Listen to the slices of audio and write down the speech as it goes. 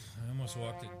Just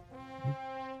walked in.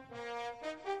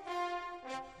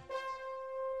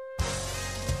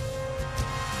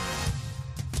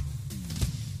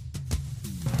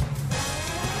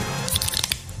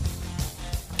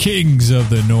 Kings of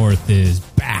the North is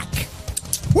back.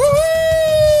 Woo!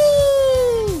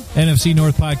 NFC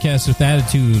North podcast with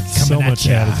attitude. So much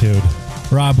attitude.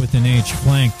 Rob with an H,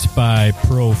 flanked by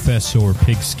Professor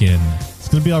Pigskin. It's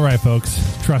going to be all right, folks.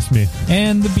 Trust me.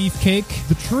 And the Beefcake.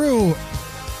 The true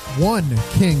one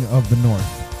king of the North.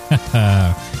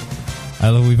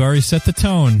 We've already set the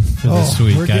tone for this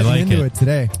week. We're getting I like into it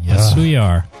today. Yes, we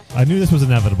are. I knew this was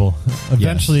inevitable.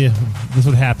 Eventually, this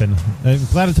would happen. I'm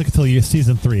glad it took until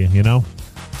season 3, you know?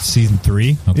 Season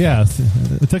 3? Okay. Yeah,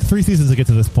 it took 3 seasons to get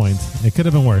to this point. It could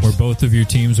have been worse. Where both of your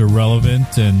teams are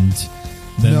relevant, and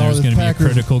then there's going to be a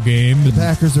critical game. The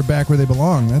Packers are back where they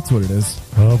belong. That's what it is.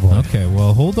 Oh, boy. Okay,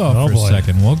 well, hold off for a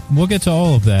second. We'll get to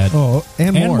all of that. Oh,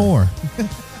 and more.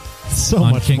 So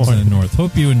on much Kings more. of the North.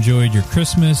 Hope you enjoyed your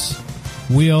Christmas.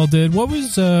 We all did. What were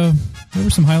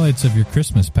some highlights of your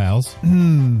Christmas, pals?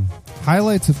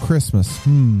 Highlights of Christmas.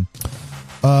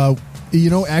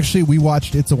 Actually, we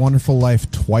watched It's a Wonderful Life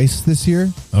twice this year.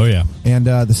 Oh, yeah. And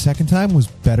the second time was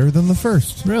better than the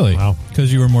first. Really? Wow.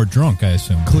 Because you were more drunk, I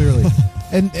assume. Clearly.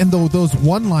 and those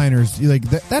one-liners, like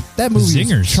that movie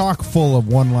Zingers. is chock full of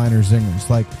one-liner zingers.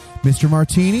 Like, Mr.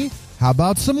 Martini, how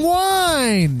about some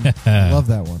wine? Love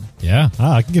that one. Yeah.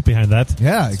 I can get behind that.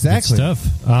 Yeah, exactly. Good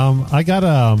stuff. I got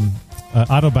an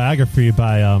autobiography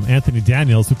by Anthony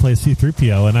Daniels, who plays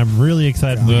C-3PO, and I'm really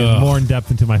excited to get more in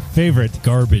depth into my favorite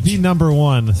Garbage. the number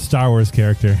one Star Wars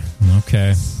character.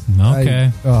 Okay.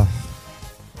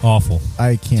 Awful.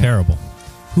 I can't. Terrible.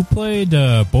 Who played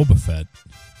Boba Fett?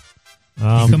 Did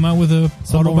you come out with a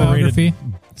some autobiography?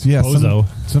 Yeah, Bozo.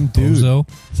 some dude. Bozo?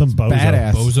 Some bozo.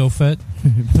 Badass. Bozo Fett?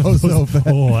 Bozo Fett.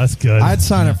 Oh, that's good. I'd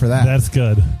sign up for that. That's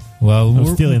good. Well, I'm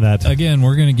we're stealing that. Again,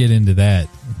 we're going to get into that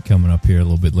coming up here a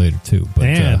little bit later, too. But,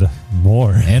 And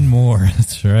more. And more.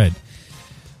 That's right.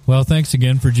 Well, thanks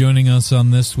again for joining us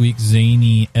on this week's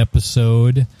zany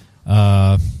episode.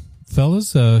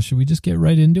 Fellas, should we just get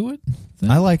right into it?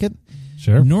 I like it.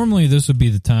 Sure. Normally, this would be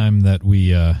the time that we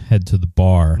head to the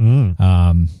bar.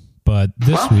 But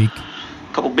this week...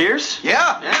 Couple beers?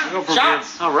 Yeah. Go for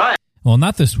shots. All right. Well,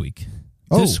 not this week.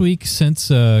 This week, since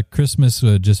Christmas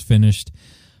just finished,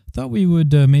 I thought we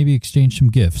would maybe exchange some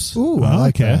gifts. Ooh, I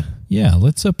like that. Yeah,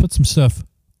 let's put some stuff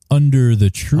under the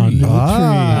tree. All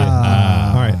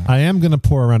right. I am going to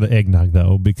pour around an eggnog,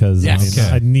 though, because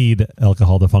I need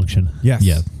alcohol to function. Yes.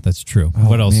 Yeah, that's true. Oh,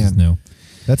 what else is new?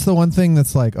 That's the one thing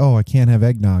that's like, I can't have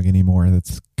eggnog anymore.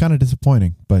 That's kind of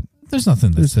disappointing, but There's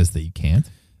nothing that says that you can't.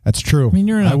 that's true. I mean,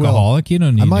 you're an alcoholic. You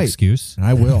don't need an excuse. And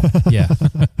I will. Yeah.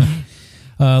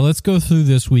 Let's go through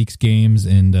this week's games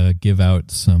and give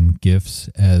out some gifts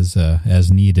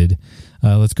as needed.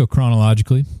 Let's go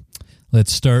chronologically.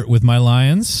 Let's start with my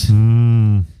Lions.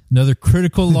 Another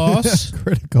critical loss.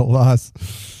 Critical loss.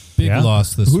 Big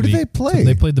loss this week. Who did they play?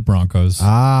 They played the Broncos.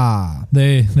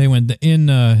 They They went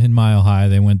in Mile High.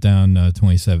 They went down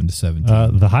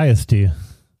 27-17. The highest T.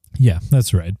 Yeah,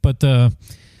 that's right. But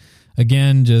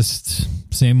again, just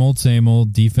same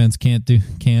old. Defense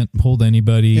can't hold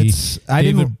anybody.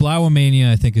 David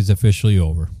Blauemania, I think, is officially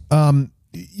over.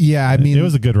 Yeah, I mean, it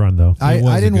was a good run, though.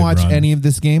 I didn't watch any of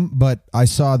this game, but I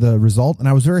saw the result, and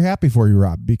I was very happy for you,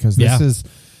 Rob, because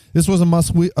this was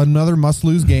another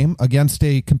must-lose game against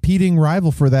a competing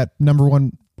rival for that number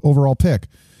one overall pick.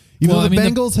 Even though the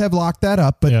Bengals have locked that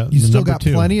up, but you still got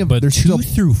plenty of. But 2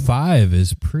 through 5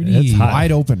 is pretty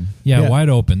wide open. Yeah, wide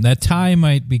open. That tie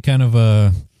might be kind of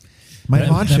a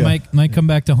that might come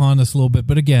back to haunt us a little bit.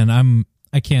 But again,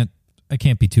 I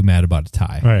can't be too mad about a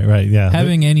tie. Right, yeah.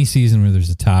 Having any season where there's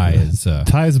a tie is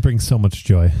ties bring so much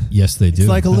joy. Yes, they do. It's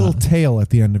like a little tail at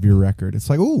the end of your record. It's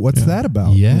like, ooh, what's that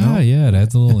about? Yeah, it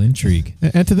adds a little intrigue.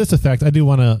 And to this effect, I do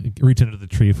want to reach into the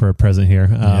tree for a present here,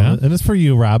 and it's for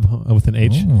you, Rob, with an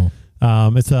H. Oh.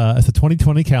 It's a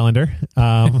 2020 calendar,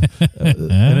 and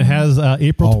it has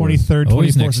April 23rd,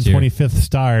 24th, and 25th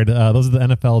starred. Those are the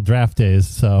NFL draft days,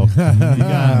 so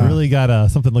you really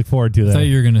got something to look forward to there. I thought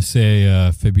you were going to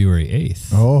say February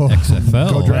 8th. Oh,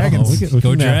 XFL. Go Dragons.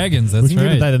 Go Dragons, that's we can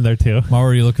right. get that in there, too. I'm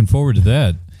already looking forward to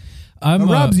that.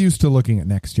 Rob's used to looking at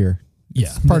next year.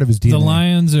 It's part of his DNA. The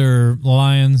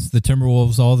Lions, the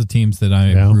Timberwolves, all the teams that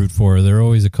I root for, they're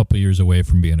always a couple years away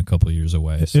from being a couple years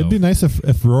away. So. It'd be nice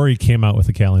if Rory came out with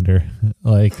a calendar,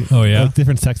 like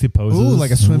different sexy poses. Ooh,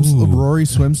 like a Rory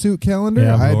swimsuit calendar.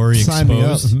 Yeah, Rory sign me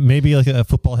up. Maybe like a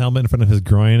football helmet in front of his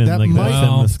groin, and That like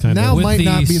might- this kind now of with might the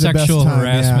not be the best sexual time,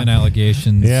 harassment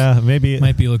allegations. yeah, maybe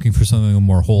might be looking for something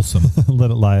more wholesome.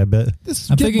 let it lie a bit. This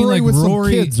I'm get thinking Rory like with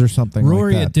Rory, some kids or something.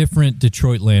 Rory like at that. different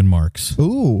Detroit landmarks.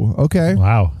 Ooh, okay.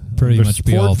 Wow, Pretty There's much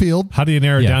be Ford all. Field. How do you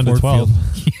narrow it down to Ford 12?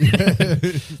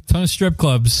 Field. Ton of strip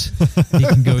clubs he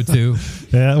can go to.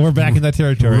 Yeah, we're back in that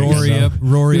territory. Rory up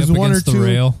There's one or against the two.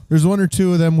 rail. There's one or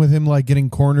two of them with him like getting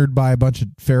cornered by a bunch of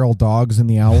feral dogs in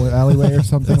the alleyway or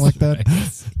something like that.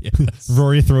 Yes.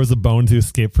 Rory throws a bone to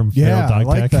escape from feral Yeah, I dog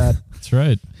like pack. that. That's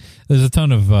right. There's a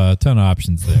ton of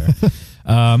options there.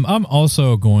 I'm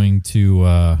also going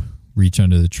to reach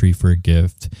under the tree for a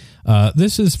gift.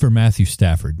 This is for Matthew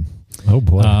Stafford. Oh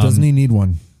boy, Doesn't he need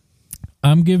one?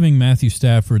 I'm giving Matthew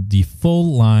Stafford the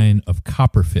full line of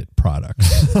CopperFit products.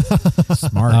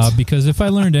 Smart. Because if I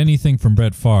learned anything from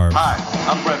Brett Favre, Hi,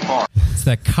 I'm Brett Favre. it's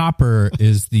that copper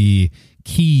is the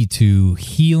key to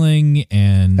healing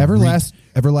and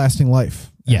Everlasting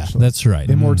life. yeah, actually. that's right.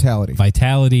 Immortality.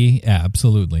 Vitality, yeah,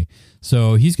 absolutely.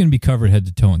 So he's going to be covered head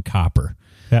to toe in copper.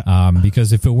 Yeah.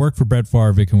 Because if it worked for Brett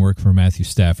Favre, it can work for Matthew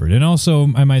Stafford. And also,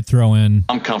 I might throw in,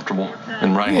 I'm comfortable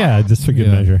and right. yeah, just for good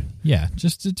measure. yeah,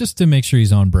 just to make sure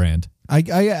he's on brand.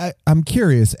 I'm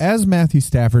curious, as Matthew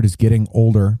Stafford is getting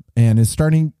older and is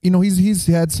starting, he's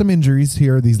had some injuries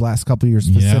here these last couple of years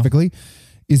specifically.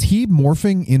 Is he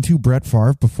morphing into Brett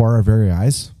Favre before our very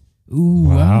eyes? Ooh,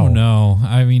 I don't know.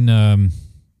 I mean,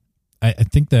 I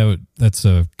think that's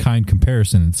a kind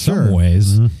comparison in some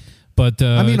ways. Mm-hmm. But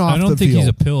I mean, off I don't the think he's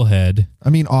a field. pillhead. I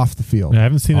mean, off the field. I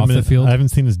haven't seen Off him the field? I haven't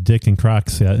seen his dick in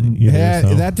Crocs yet. Either, Yeah,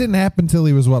 so. that didn't happen until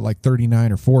he was, like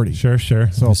 39 or 40. Sure. So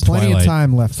His plenty twilight. of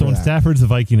time left So for when that. Stafford's a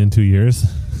Viking in 2 years,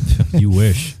 You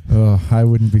wish. I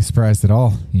wouldn't be surprised at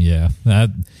all. Yeah. That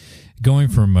going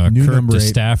from New Kirk number to 8.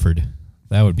 Stafford,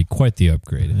 that would be quite the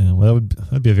upgrade. yeah, well,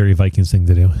 that'd be a very Vikings thing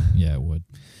to do. Yeah, it would.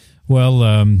 Well,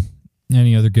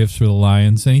 any other gifts for the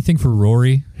Lions? Anything for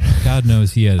Rory? God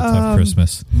knows he had a tough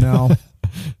Christmas. No,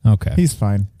 Okay. he's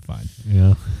fine. fine.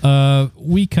 Yeah.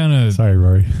 We kind of Sorry,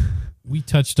 Rory. we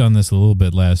touched on this a little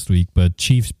bit last week, but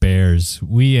Chiefs Bears,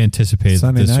 we anticipated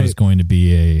Sunday that this night. was going to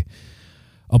be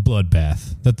a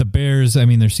bloodbath. That the Bears, I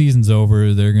mean, their season's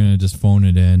over. They're going to just phone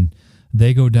it in.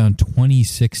 They go down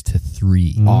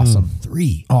 26-3. Awesome.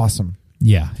 3. Awesome.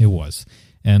 Yeah, it was.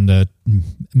 And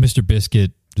Mr.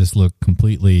 Biscuit just looked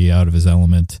completely out of his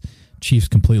element. Chiefs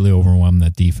completely overwhelmed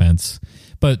that defense,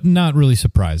 but not really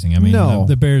surprising. I mean, No.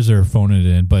 the Bears are phoning it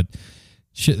in, but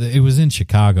it was in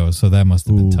Chicago, so that must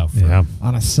have been tough. For Yeah.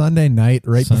 On a Sunday night,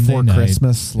 right Sunday before night.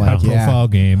 Christmas. High profile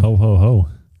game. Ho, ho, ho.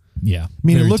 Yeah. I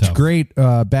mean, it very looked tough. great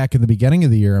back in the beginning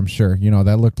of the year, I'm sure.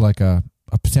 That looked like a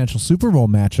potential Super Bowl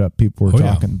matchup people were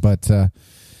talking. But,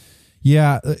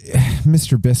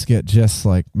 Mr. Biscuit just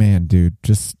like, man, dude,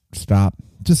 just stop.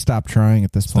 Just stop trying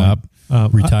at this Stop.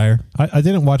 point. Retire. I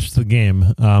didn't watch the game,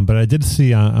 but I did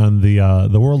see on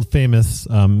the world famous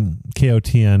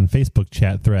KOTN Facebook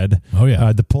chat thread. Oh,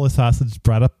 yeah. the Polish sausage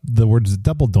brought up the words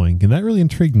double doink, and that really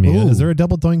intrigued me. Ooh. Is there a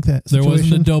double doink? There Situation?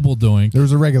 wasn't a double doink. There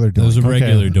was a regular doink. There was a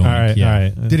regular doink. All right, yeah. all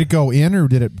right. Did it go in or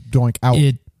did it doink out?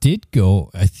 It did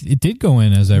go. It did go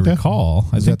in, as I Okay. recall.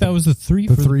 I Is think that that was the 3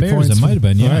 the for 3 the Bears. points It might have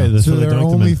been. All Yeah. right, that's so where they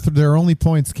dunked them their only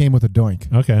points came with a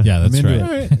doink. Okay. Yeah, that's I'm into right.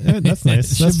 All right. Yeah, that's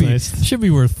nice. Should That's be nice. should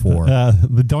be worth 4.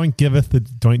 The doink giveth, the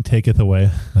doink taketh away.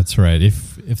 That's right.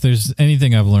 If there's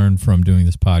anything I've learned from doing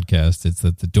this podcast, it's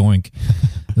that the doink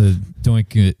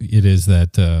it is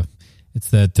that it's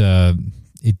that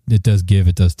it does give,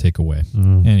 it does take away.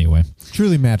 Anyway,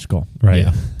 Truly magical. Right.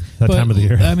 Yeah. That But, time of the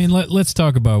year. I mean, let's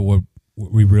talk about what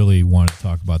we really want to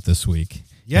talk about this week.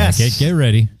 Yes. Yeah, get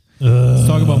ready. Let's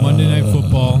talk about Monday Night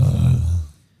Football.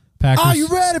 Packers. Are you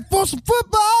ready for some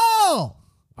football?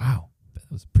 Wow, that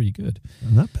was pretty good.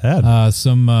 Not bad.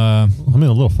 Some I mean,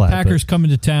 a little flat. Packers coming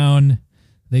to town.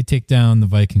 They take down the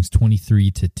Vikings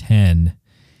 23-10.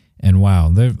 And wow,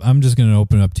 I'm just going to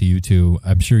open up to you two.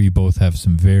 I'm sure you both have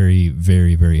some very,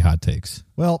 very, very hot takes.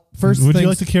 Well, Would you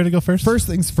like to care to go first? First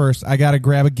things first, I got to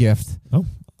grab a gift. Oh.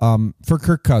 For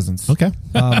Kirk Cousins. Okay.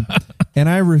 And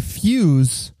I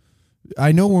refuse.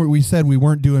 I know we said we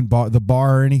weren't doing the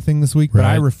bar or anything this week, but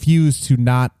I Right. refuse to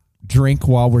not drink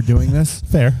while we're doing this.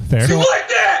 Fair. You like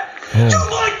that? You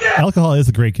like that? Alcohol is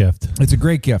a great gift. It's a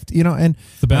great gift, and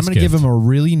the best I'm going to give gift. him a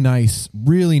really nice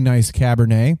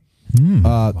Cabernet.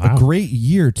 A great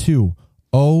year too.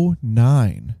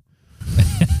 09.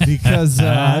 because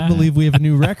I believe we have a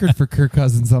new record for Kirk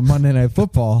Cousins on Monday Night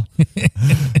Football.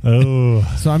 Oh,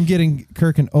 So I'm getting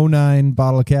Kirk an 09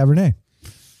 bottle of Cabernet.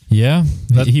 Yeah,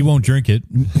 he won't drink it.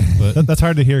 But that's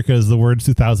hard to hear because the word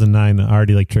 2009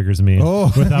 already like triggers me.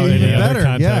 Oh, without even any better, other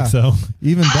context. yeah. So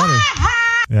Even better.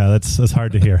 yeah, that's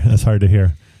hard to hear. That's hard to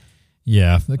hear.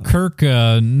 yeah, Kirk,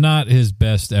 not his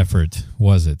best effort,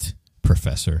 was it,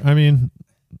 Professor? I mean,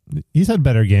 he's had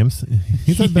better games.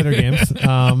 He's had better games.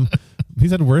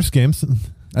 He's had worse games.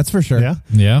 That's for sure. Yeah.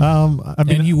 Yeah. I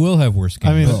mean, and you will have worse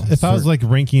games. I mean, if I was like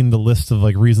ranking the list of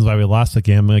like reasons why we lost the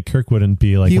game, like Kirk wouldn't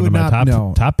be like He one of would my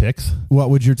not- top picks. What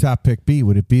would your top pick be?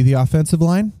 Would it be the offensive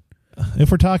line?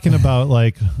 If we're talking about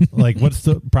like what's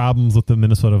the problems with the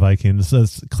Minnesota Vikings,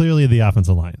 it's clearly the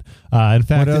offensive line. In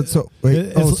fact, So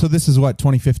this is what,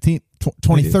 2015?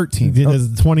 2013.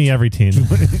 It's 20 every team.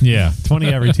 yeah. 20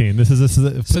 every team. This is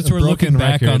Since we're looking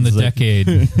back on the decade.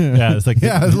 Yeah, it's like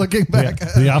Yeah, looking back.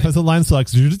 the offensive line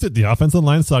sucks. The offensive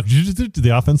line sucks.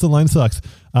 The offensive line sucks.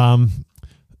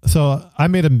 So I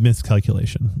made a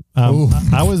miscalculation.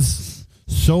 I was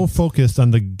so focused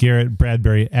on the Garrett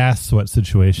Bradbury ass sweat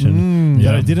situation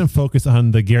that I didn't focus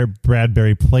on the Garrett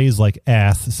Bradbury plays like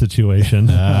ass situation.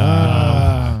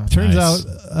 Turns Nice.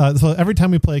 out, so every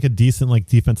time we play like a decent like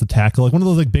defensive tackle, like one of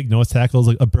those like big nose tackles,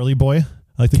 like a burly boy,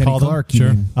 I like to Kenny call Clark, them. you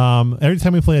Sure. mean. Every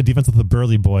time we play a defense with a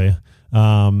burly boy,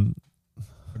 A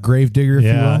grave digger,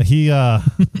 if you will.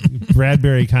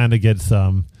 Bradbury kind of gets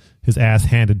his ass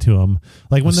handed to him,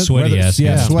 like when Sweaty ass.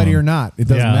 Yeah, Yeah. sweaty or not, it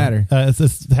doesn't matter.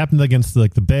 It's happened against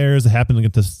like the Bears. It happened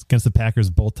against the Packers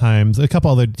both times. A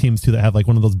couple other teams too that have like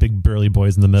one of those big burly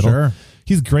boys in the middle. Sure.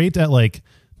 He's great at like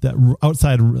that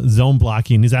outside zone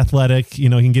blocking. He's athletic. You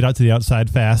know, he can get out to the outside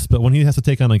fast. But when he has to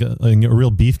take on like a real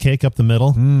beefcake up the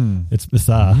middle,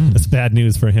 it's bad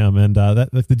news for him. And that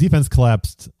like the defense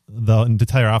collapsed the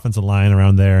entire offensive line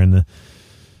around there, and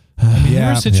There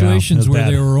were situations it was where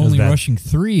bad. they were It was only bad. rushing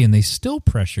 3 and they still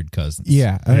pressured Cousins.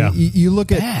 Yeah, Yeah. You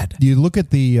look at Bad. the you're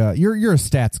a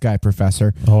stats guy,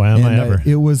 Professor. Oh, am I And, ever?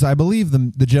 It was, I believe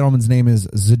the gentleman's name is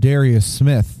Zadarius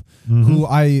Smith, who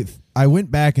I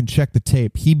went back and checked the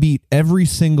tape. He beat every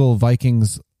single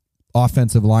Vikings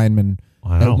offensive lineman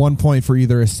at one point for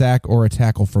either a sack or a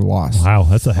tackle for loss. Wow,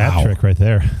 that's a hat trick right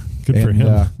there. Good for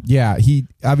him. He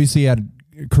obviously had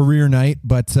a career night,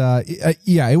 but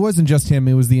it wasn't just him.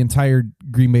 It was the entire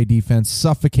Green Bay defense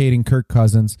suffocating Kirk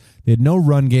Cousins. They had no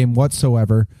run game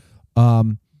whatsoever.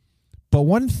 But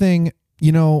one thing,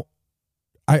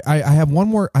 I have one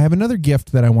more. I have another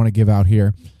gift that I want to give out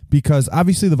here, because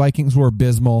obviously the Vikings were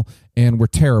abysmal and were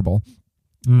terrible.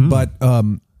 But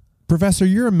Professor,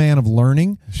 you're a man of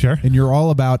learning. Sure. And you're all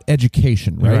about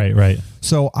education, right? Right.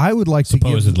 So I would like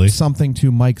Supposedly. to give something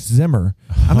to Mike Zimmer.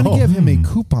 I'm going to give him a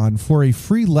coupon for a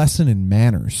free lesson in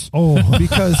manners. Oh.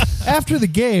 Because after the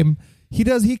game,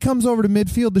 he comes over to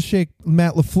midfield to shake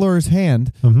Matt LaFleur's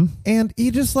hand, and he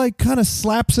just like kind of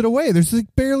slaps it away. There's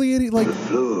like barely any, like,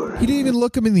 he didn't even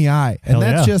look him in the eye. And Hell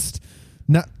that's yeah. just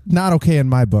not okay in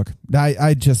my book.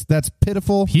 I just, that's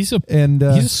pitiful. He's a and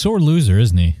sore loser,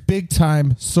 isn't he? big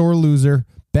time sore loser,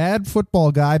 bad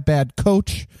football guy, bad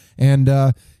coach, and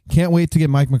can't wait to get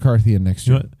Mike McCarthy in next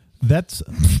You year. know what?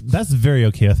 That's very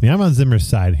okay with me. I'm on Zimmer's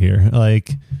side here.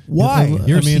 Like, Why?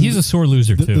 He's a sore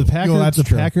loser, too. The Packers, Well, that's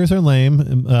true. Packers are lame.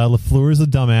 LaFleur is a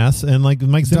dumbass, and like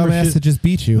Mike Zimmer, Dumbass that just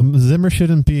beat you. Zimmer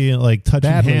shouldn't be like touching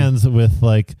Badly. hands with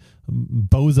like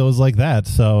bozos like that.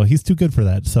 So he's too good for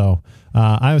that. So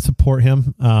I would support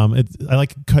him. I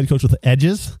like head coach with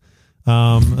edges. He's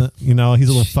a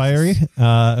little fiery,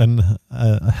 and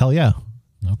hell yeah.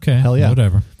 Okay. Hell yeah.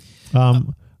 Whatever.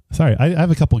 Sorry, I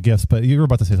have a couple of gifts, but you were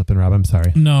about to say something, Rob. I'm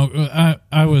sorry. No,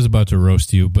 I was about to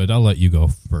roast you, but I'll let you go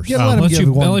first. Yeah, let him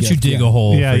give one I'll let you gift, dig yeah. a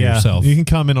hole for yourself. You can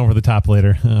come in over the top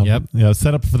later. Yep.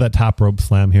 Set up for that top rope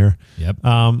slam here. Yep.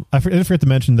 I didn't forget to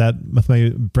mention that with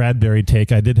my Bradbury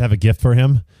take, I did have a gift for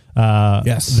him.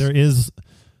 Yes. There is,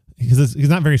 because he's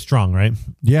not very strong, right?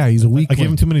 Yeah, he's a weak I gave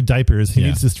him too many diapers. He Yeah.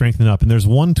 needs to strengthen up. And there's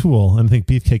one tool, and I think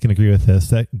Beefcake can agree with this,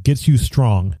 that gets you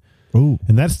strong. Ooh.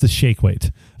 And that's the shake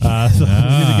weight. So we need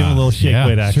to give him a little shake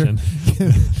weight action.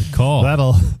 Good call.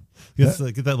 That'll get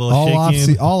that little all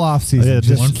shaking. off season. Yeah,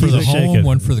 Just One for keep the it home, shaking.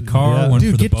 one for the car, Yeah. one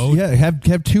dude, for the boat.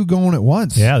 have two going at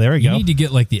once. Yeah, there we You go. need to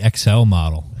get like the XL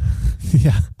model.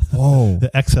 Yeah. Whoa.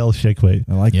 The XL shake weight.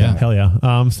 I like Yeah. that. Hell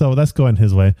yeah. So that's going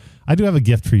his way. I do have a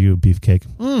gift for you, Beefcake.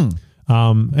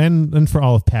 And for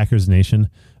all of Packers Nation.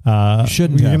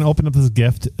 shouldn't You're have. going to open up this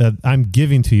gift I'm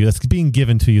giving to you. That's being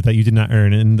given to you that you did not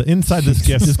earn. And inside this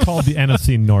gift is called the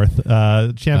NFC North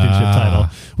Championship title,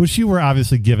 which you were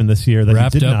obviously given this year that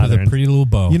Wrapped you did up not with earn. a pretty little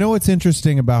bow. You know what's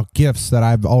interesting about gifts that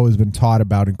I've always been taught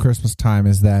about in Christmas time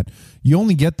is that you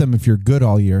only get them if you're good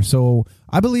all year. So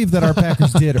I believe that our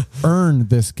Packers did earn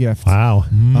this gift. Wow.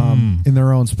 In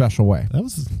their own special way. That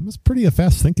was pretty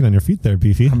fast thinking on your feet there,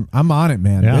 Beefy. I'm on it,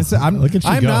 man. Yeah. Look at you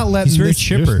I'm go. Not letting He's very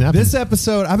chipper. This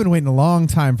episode, I've been waiting a long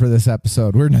time for this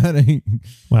episode. We're not.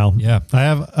 Well, yeah. I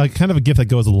have a kind of a gift that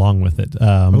goes along with it.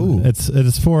 It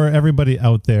is for everybody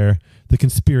out there, the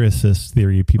conspiracist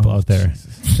theory people out there.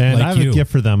 Jesus. And like I have a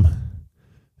gift for them.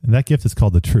 And that gift is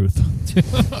called the truth.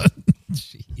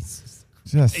 Jesus.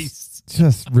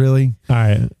 Just really. All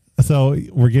right. So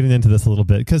we're getting into this a little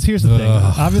bit because here's the thing.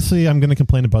 Obviously, I'm going to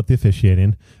complain about the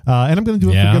officiating, and I'm going to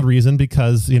do it for good reason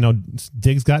because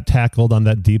Diggs got tackled on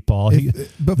that deep ball.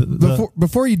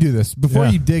 Before you do this,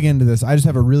 you dig into this, I just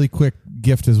have a really quick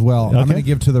gift as well. Okay. I'm going to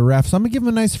give to the refs. I'm going to give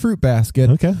them a nice fruit basket.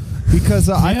 Okay. Because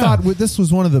I thought this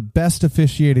was one of the best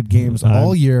officiated games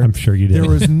all year. I'm sure you did. There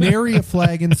was nary a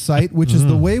flag in sight, which is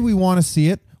the way we want to see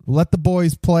it. Let the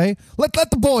boys play. Let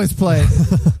the boys play.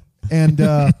 And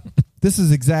this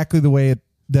is exactly the way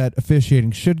that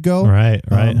officiating should go. Right.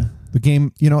 The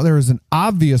game, there was an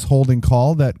obvious holding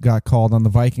call that got called on the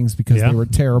Vikings because they were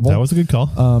terrible. That was a good call.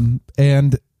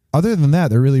 And other than that,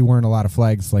 there really weren't a lot of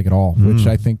flags at all, which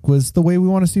I think was the way we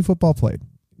want to see football played.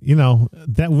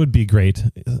 That would be great,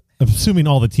 assuming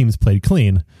all the teams played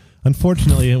clean.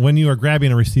 Unfortunately, when you are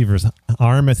grabbing a receiver's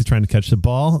arm as he's trying to catch the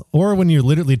ball, or when you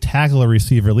literally tackle a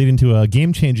receiver leading to a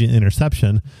game-changing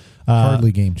interception,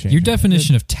 hardly game changer. Your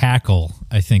definition of tackle,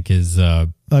 I think, is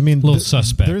a little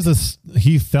suspect.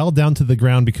 He fell down to the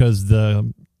ground because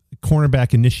the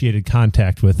cornerback initiated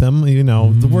contact with him.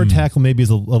 The word tackle maybe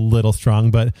is a little strong,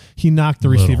 but he knocked the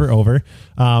receiver over.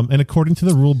 And according to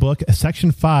the rule book,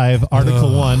 Section 5,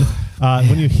 Article 1,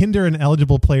 when you hinder an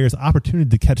eligible player's opportunity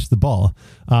to catch the ball,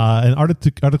 and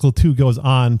Article 2 goes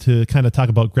on to kind of talk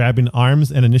about grabbing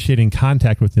arms and initiating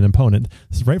contact with an opponent.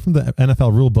 This is right from the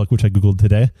NFL rule book, which I Googled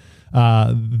today.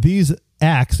 These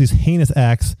heinous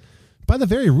acts, by the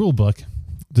very rule book,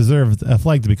 deserve a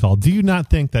flag to be called. Do you not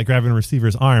think that grabbing a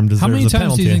receiver's arm deserves a penalty? How many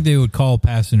times do you think they would call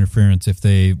pass interference if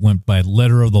they went by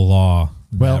letter of the law?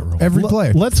 Well, every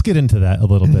player. Let's get into that a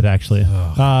little bit, actually.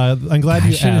 I'm glad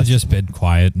you should have just been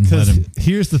quiet and let him.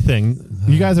 Here's the thing.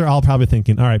 You guys are all probably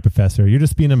thinking, all right, Professor, you're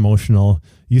just being emotional.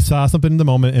 You saw something in the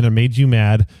moment and it made you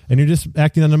mad, and you're just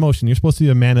acting on emotion. You're supposed to be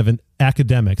a man of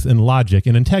academics and logic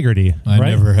and integrity. I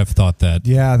never have thought that.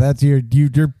 Yeah, that's you're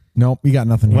nope, you got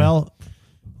nothing here. Well,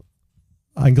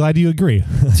 I'm glad you agree.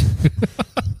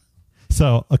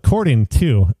 So, according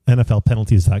to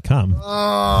NFLpenalties.com,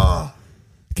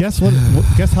 guess what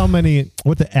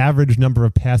the average number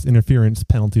of pass interference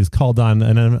penalties called on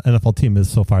an NFL team is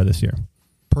so far this year?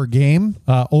 Per game?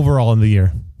 Overall in the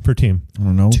year, per team. I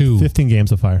don't know. 15 games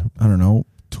so far. I don't know.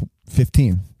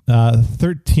 15.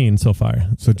 13 so far.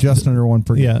 So just under one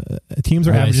per game. Yeah. Teams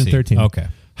are averaging 13. Okay.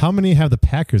 How many have the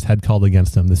Packers had called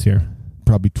against them this year?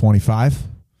 Probably 25.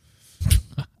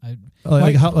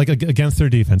 Like against their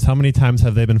defense, how many times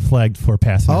have they been flagged for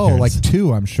pass interference? Like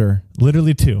 2, I'm sure.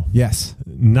 Literally 2. Yes.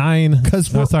 9.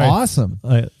 Because we're awesome.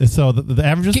 So the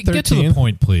average is 13. Get to the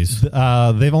point, please.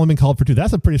 They've only been called for 2.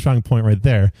 That's a pretty strong point right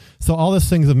there. So all this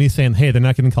things of me saying, hey, they're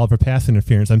not getting called for pass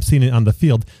interference. I'm seeing it on the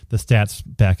field. The stats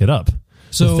back it up.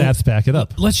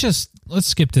 Let's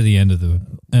skip to the end of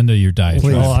your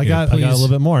diatribe. I got a little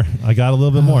bit more.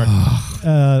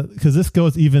 Because this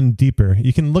goes even deeper.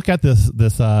 You can look at this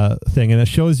thing, and it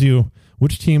shows you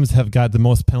which teams have got the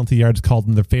most penalty yards called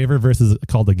in their favor versus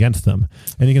called against them,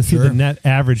 and you can see the net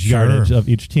average yardage of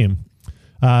each team.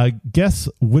 Guess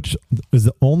which is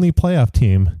the only playoff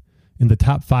team in the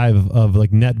top 5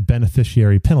 of net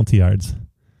beneficiary penalty yards?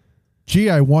 Gee,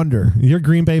 I wonder. Your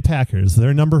Green Bay Packers.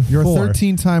 They're number 4. You're a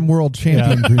 13-time world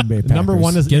champion Green Bay Packers. Number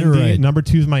 1 is Indy. Right. Number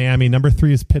 2 is Miami. Number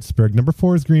 3 is Pittsburgh. Number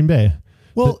 4 is Green Bay.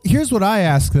 Well, here's what I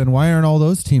ask then. Why aren't all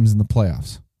those teams in the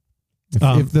playoffs?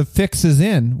 If the fix is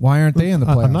in, why aren't they in the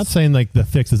playoffs? I'm not saying the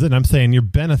fix is in. I'm saying you're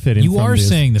benefiting from You are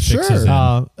saying the fix is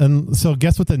in. And so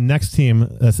guess what the next team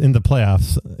that's in the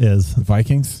playoffs is? The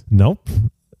Vikings? Nope.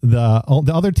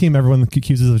 The other team everyone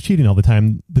accuses of cheating all the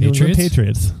time, the New England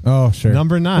Patriots. Oh, sure.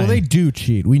 Number 9. Well, they do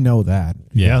cheat. We know that.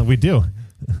 Yeah, we do.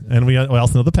 And we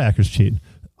also know the Packers cheat.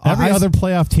 Every other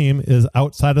playoff team is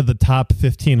outside of the top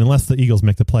 15 unless the Eagles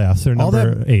make the playoffs. They're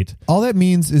number 8. All that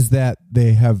means is that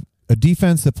they have a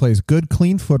defense that plays good,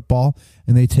 clean football,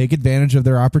 and they take advantage of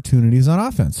their opportunities on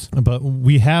offense. But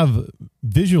we have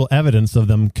visual evidence of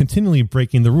them continually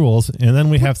breaking the rules, and then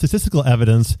we have statistical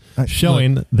evidence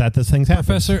showing that this thing's happening.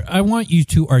 Professor, I want you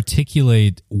to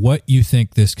articulate what you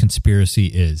think this conspiracy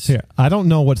is. Here, I don't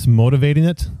know what's motivating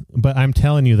it, but I'm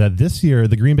telling you that this year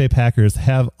the Green Bay Packers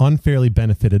have unfairly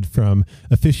benefited from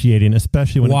officiating,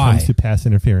 especially when it comes to pass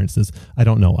interferences. I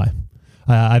don't know why.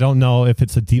 I don't know if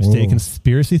it's a deep state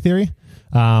conspiracy theory.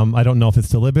 I don't know if it's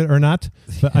deliberate or not,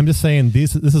 but I'm just saying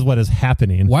this is what is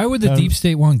happening. Why would the deep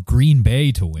state want Green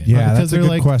Bay to win? Yeah, because that's a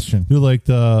good question. They're like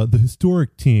the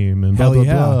historic team and blah, blah,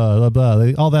 blah, blah,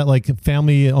 blah. All that like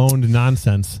family-owned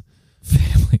nonsense.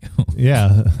 Family-owned.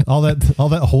 Yeah, all that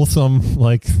wholesome,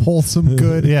 like wholesome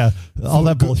good. Yeah, all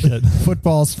that bullshit.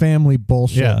 Football's family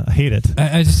bullshit. Yeah, I hate it.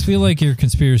 I just feel like your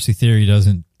conspiracy theory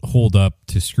doesn't hold up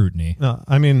to scrutiny. No,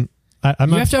 I mean, you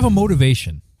have to have a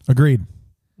motivation. Agreed.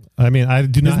 I mean, I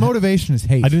do not. His motivation is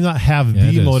hate. I do not have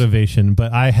the motivation,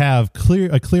 but I have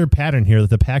a clear pattern here that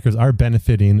the Packers are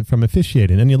benefiting from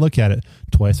officiating. And you look at it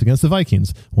twice against the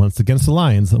Vikings, once against the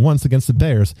Lions, once against the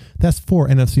Bears. That's 4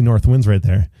 NFC North wins right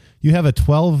there. You have a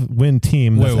 12-win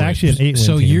team that's actually an 8-win team.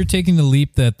 So you're taking the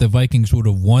leap that the Vikings would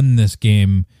have won this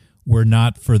game were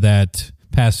not for that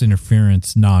pass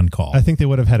interference non-call. I think they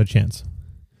would have had a chance.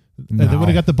 No. They would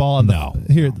have got the ball on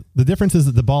the difference is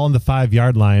that the ball on the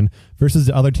 5-yard line versus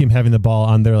the other team having the ball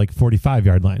on their like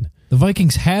 45-yard line. The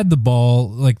Vikings had the ball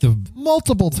like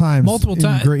multiple times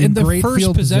in the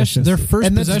first possession. Their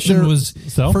first possession was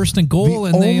first and goal,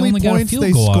 and they only got a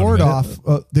field goal scored off.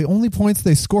 The only points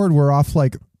they scored were off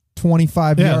like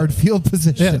 25-yard field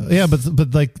position. Yeah,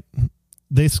 but like.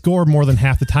 They score more than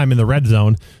half the time in the red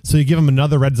zone, so you give them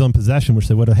another red zone possession, which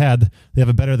they would have had. They have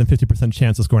a better than 50%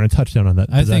 chance of scoring a touchdown on that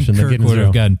possession. I think Kirk would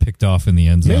have gotten picked off in the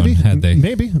end zone had they.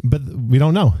 Maybe, but we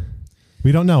don't know.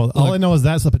 We don't know. All I know is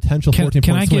that's a potential 14-point swing.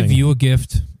 Can I give you a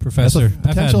gift, Professor? That's a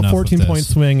potential 14-point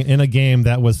swing in a game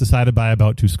that was decided by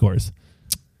about 2 scores.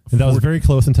 And that was very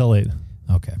close until late.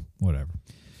 Okay, whatever.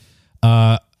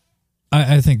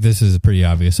 I think this is pretty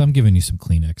obvious. I'm giving you some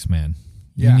Kleenex, man.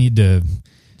 You need to...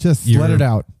 Just let it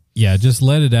out. Yeah, just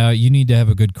let it out. You need to have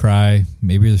a good cry.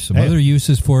 Maybe there's some other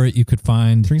uses for it you could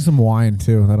find. Drink some wine,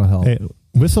 too. That'll help. Hey,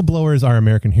 whistleblowers are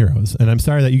American heroes, and I'm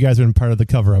sorry that you guys are part of the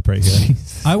cover-up right here.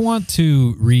 I want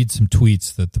to read some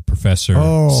tweets that the professor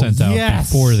sent out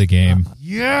before the game.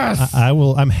 Yes! I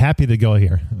will. I'm happy to go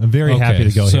here. I'm very happy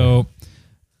to go here. So,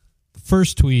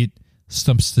 first tweet,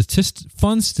 some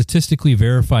fun statistically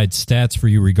verified stats for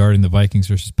you regarding the Vikings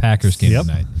versus Packers game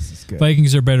tonight.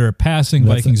 Vikings are better at passing.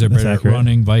 Vikings are better at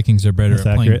running. Vikings are better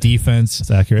at playing defense.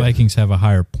 That's accurate. Vikings have a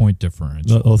higher point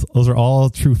differential. Those are all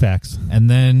true facts. And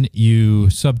then you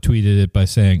subtweeted it by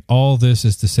saying, all this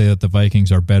is to say that the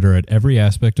Vikings are better at every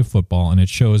aspect of football, and it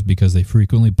shows because they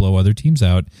frequently blow other teams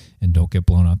out and don't get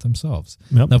blown out themselves.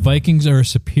 Yep. The Vikings are a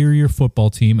superior football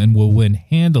team and will win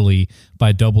handily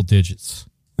by double digits.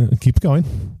 Keep going.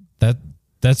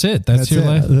 That's it. That's your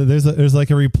life. There's like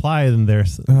a reply in there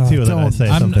too that I say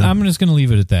something. I'm just going to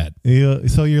leave it at that.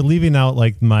 So you're leaving out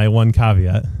like my one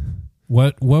caveat.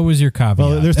 What was your caveat?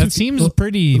 Well, that seems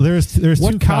pretty. There's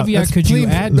what caveat could you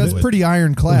add? That's pretty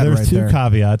ironclad. There's two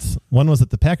caveats. One was that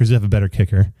the Packers do have a better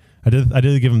kicker. I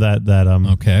did give him that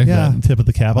tip of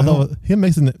the cap. Although he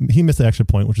missed the extra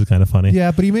point, which is kind of funny.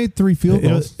 Yeah, but he made 3 field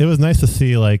goals. It was nice to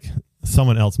see like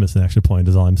someone else miss an extra point.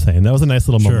 Is all I'm saying. That was a nice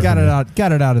little moment. Got it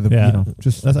out of the.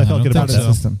 I felt good about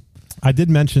that system. I did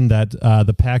mention that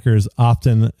the Packers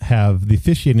often have the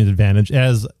officiating advantage,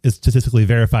 as is statistically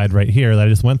verified right here that I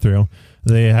just went through.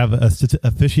 They have a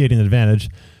officiating advantage.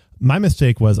 My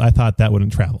mistake was I thought that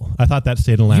wouldn't travel. I thought that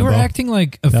stayed in Lambeau. You were acting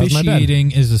like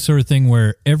officiating is the sort of thing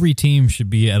where every team should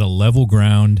be at a level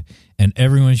ground and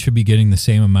everyone should be getting the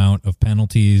same amount of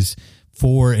penalties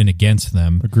for and against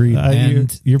them. Agreed.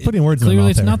 You're putting words in my mouth.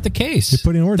 Clearly, it's not the case. You're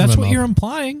putting words in my mouth. That's what you're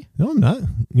implying. No, I'm not.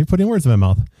 You're putting words in my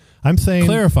mouth. I'm saying...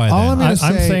 Clarify that.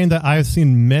 I'm saying that I've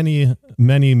seen many,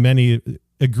 many, many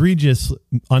egregious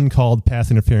uncalled pass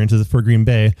interferences for Green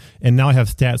Bay, and now I have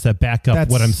stats that back up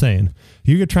what I'm saying.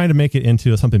 You're trying to make it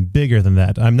into something bigger than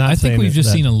that. I'm not saying... I think we've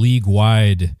just seen a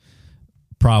league-wide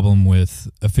problem with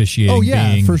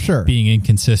officiating for sure. being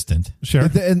inconsistent. Sure.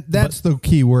 And that's the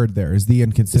key word there is the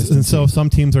inconsistency. And so some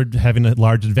teams are having a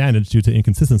large advantage due to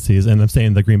inconsistencies, and I'm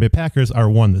saying the Green Bay Packers are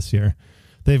one this year.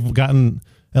 They've gotten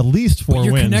at least 4 wins.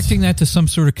 You're connecting that to some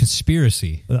sort of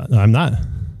conspiracy. I'm not.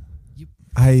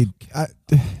 I'm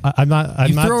not.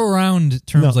 You throw around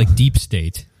terms like deep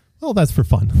state. Well, that's for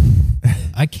fun.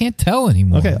 I can't tell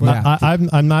anymore. Okay,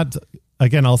 I'm not...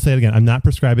 Again, I'll say it again. I'm not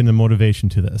prescribing a motivation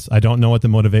to this. I don't know what the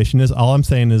motivation is. All I'm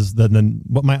saying is that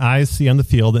what my eyes see on the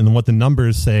field and what the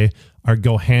numbers say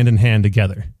go hand in hand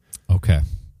together. Okay.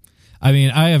 I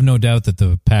mean, I have no doubt that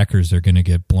the Packers are going to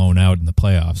get blown out in the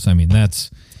playoffs. I mean, I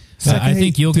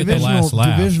think you'll get the last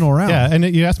laugh. Divisional round. Yeah, and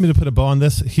you asked me to put a bow on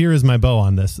this. Here is my bow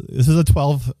on this. This is a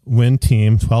 12-win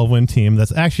team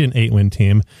that's actually an 8-win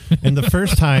team. And the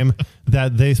first time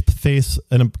that they face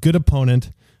a good opponent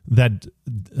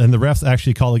and the refs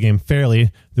actually call the game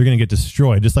fairly, they're going to get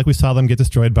destroyed. Just like we saw them get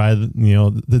destroyed by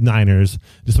the Niners.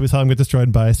 Just like we saw them get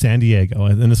destroyed by San Diego.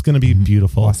 And it's going to be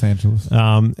beautiful. Los Angeles.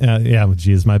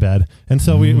 Geez, my bad. And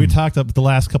so we talked up the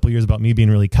last couple of years about me being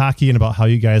really cocky and about how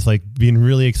you guys like being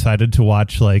really excited to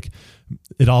watch like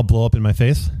it all blow up in my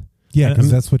face. Yeah,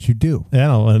 because that's what you do. Yeah,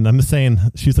 no, and I'm just saying,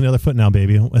 shoot on the other foot now,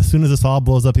 baby. As soon as this all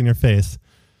blows up in your face,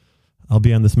 I'll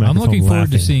be on this microphone. I'm looking forward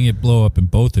laughing. to seeing it blow up in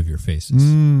both of your faces.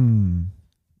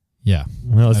 Yeah.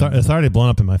 Well, it's already blown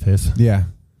up in my face. Yeah,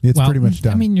 it's pretty much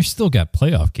done. I mean, you still got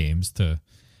playoff games to.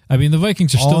 I mean, the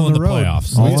Vikings are All still on in the the road.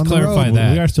 playoffs. All Let's on the clarify road.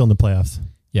 that. We are still in the playoffs.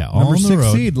 Yeah, all Number on the 6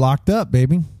 road. seed locked up,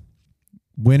 baby.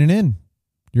 Winning in.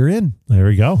 You're in. There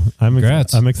we go. I'm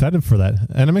excited for that,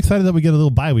 and I'm excited that we get a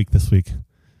little bye week this week.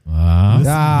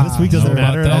 This week doesn't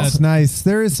matter at all. That's nice.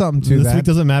 There is something to that. This week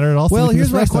doesn't matter at all. Well, so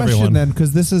here's my question then,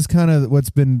 because this is kind of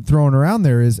what's been thrown around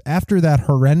there is after that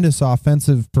horrendous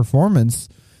offensive performance,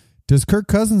 does Kirk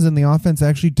Cousins in the offense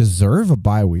actually deserve a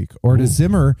bye week? Or does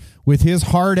Zimmer, with his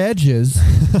hard edges,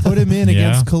 put him in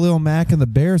against Khalil Mack and the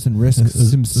Bears and risk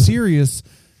some serious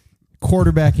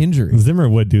quarterback injury? Zimmer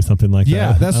would do something like that.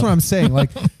 Yeah, that's what I'm saying.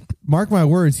 Like, mark my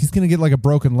words, he's going to get like a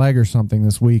broken leg or something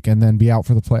this week and then be out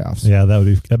for the playoffs. Yeah,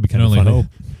 that'd be kind of funny.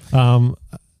 Hope.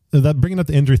 That bringing up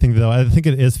the injury thing though, I think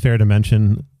it is fair to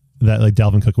mention that like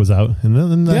Dalvin Cook was out,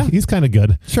 and then he's kind of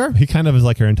good. Sure, he kind of is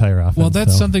like our entire offense. Well,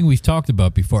 that's something we've talked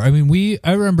about before. I mean,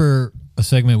 I remember a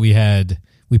segment we had.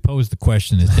 We posed the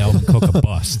question: is Dalvin Cook a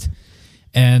bust?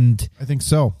 And I think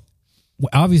so.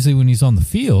 Obviously, when he's on the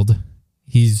field,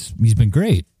 he's been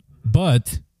great,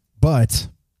 but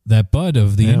that bud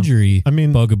of the injury,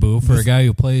 bugaboo for a guy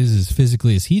who plays as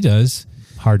physically as he does,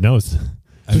 hard nosed.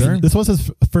 Sure. This was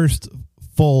his first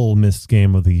full missed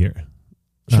game of the year.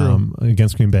 True.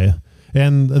 Against Green Bay,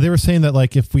 and they were saying that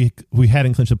like if we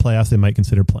hadn't clinched the playoffs, they might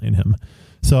consider playing him.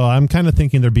 So I'm kind of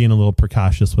thinking they're being a little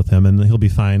precautious with him, and he'll be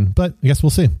fine. But I guess we'll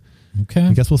see. Okay,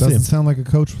 I guess we'll see. Doesn't sound like a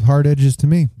coach with hard edges to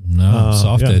me. No,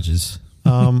 soft edges.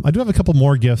 I do have a couple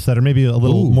more gifts that are maybe a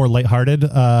little more lighthearted.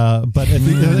 But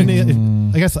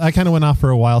I guess I kind of went off for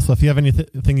a while. So if you have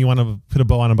anything you want to put a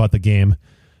bow on about the game,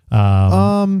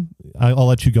 I'll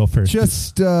let you go first.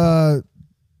 Just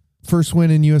first win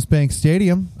in US Bank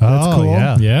Stadium. That's cool.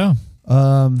 Yeah.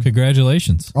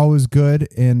 Congratulations. Always good.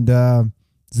 And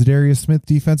Zadarius Smith,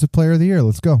 Defensive Player of the Year.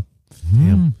 Let's go.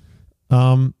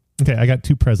 Okay, I got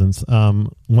two presents. One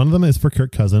of them is for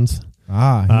Kirk Cousins. He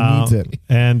needs it.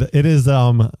 And it is,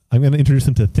 I'm going to introduce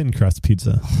him to thin crust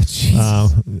pizza.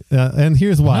 And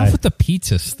here's why. Enough with the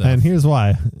pizza stuff. And here's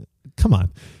why. Come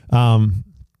on.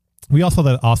 We all saw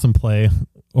that awesome play,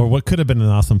 or what could have been an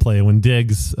awesome play, when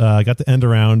Diggs got the end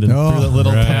around and threw that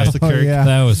little pass to Kirk. Yeah.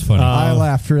 That was funny. I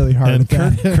laughed really hard. And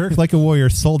Kirk, like a warrior,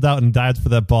 sold out and died for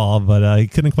that ball, but he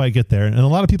couldn't quite get there. And a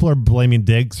lot of people are blaming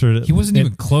Diggs for he wasn't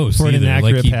even close for an either.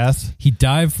 inaccurate pass. He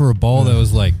dived for a ball that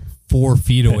was like 4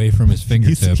 feet away from his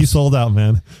fingertips. He sold out,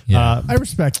 man. Yeah. I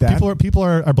respect that. People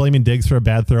are blaming Diggs for a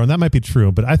bad throw, and that might be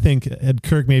true. But I think had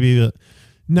Kirk maybe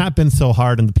not been so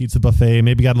hard on the pizza buffet,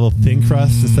 maybe got a little thin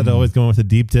crust instead of always going with a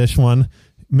deep dish one,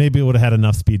 maybe it would have had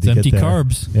enough speed to empty get there.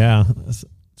 Carbs. Yeah.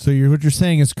 So what you're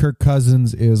saying is Kirk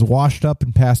Cousins is washed up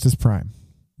and past his prime.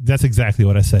 That's exactly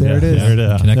what I said. There it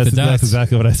is. Connect the dots. That's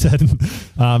exactly what I said.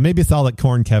 Maybe it's all that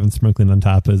corn Kevin sprinkling on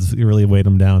top is really weighed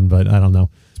him down, but I don't know.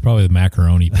 It's probably the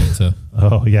macaroni pizza.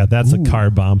 Oh yeah, that's a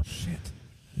carb bomb. Shit.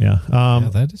 Yeah.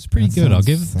 That is pretty good. I'll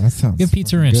give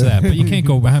Pizza Ranch good. that, but you can't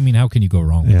go. I mean, how can you go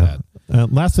wrong with that?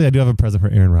 Lastly, I do have a present for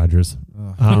Aaron Rodgers.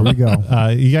 Here we go.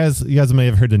 You guys may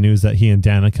have heard the news that he and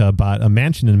Danica bought a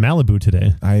mansion in Malibu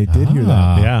today. I did hear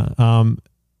that. Yeah.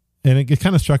 And it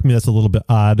kind of struck me that's a little bit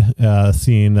odd,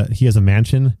 seeing that he has a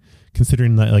mansion,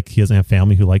 considering that like he doesn't have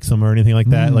family who likes him or anything like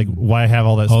that. Like, why have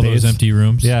all that All space? those empty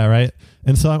rooms. Yeah, right.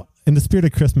 And so, in the spirit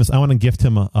of Christmas, I want to gift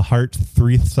him a heart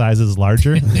 3 sizes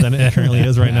larger than it currently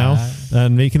is right now,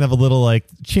 and we can have a little like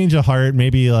change of heart,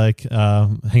 maybe like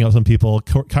hang out with some people,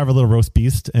 carve a little roast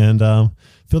beast, and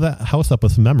fill that house up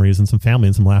with some memories and some family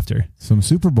and some laughter. Some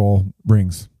Super Bowl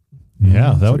rings.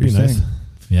 Yeah, that would be nice. Saying.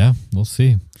 Yeah, we'll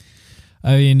see.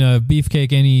 I mean,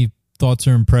 Beefcake, any thoughts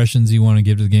or impressions you want to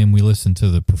give to the game? We listened to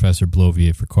the Professor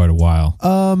Blovier for quite a while.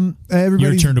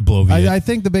 Your turn to Blovier. I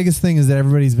think the biggest thing is that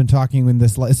everybody's been talking in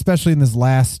this, especially in this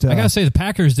last. I gotta say, the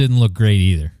Packers didn't look great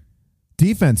either.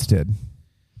 Defense did.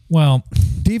 Well,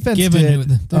 defense given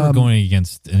did. They were going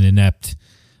against an inept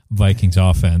Vikings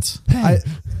offense.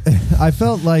 I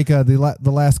felt like the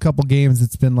last couple games,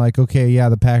 it's been like, okay, yeah,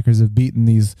 the Packers have beaten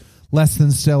these less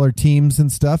than stellar teams and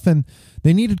stuff, and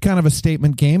they needed kind of a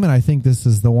statement game, and I think this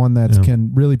is the one that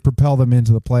can really propel them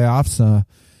into the playoffs.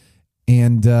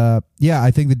 And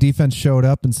I think the defense showed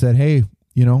up and said, "Hey,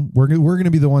 we're going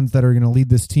to be the ones that are going to lead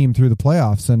this team through the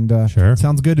playoffs." And sure,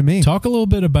 sounds good to me. Talk a little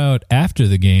bit about after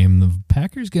the game. The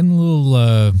Packers getting a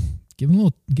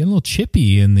little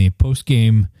chippy in the post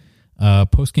game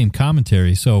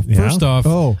commentary. So first off,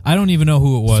 I don't even know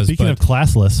who it was. Speaking of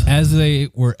classless, as they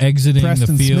were exiting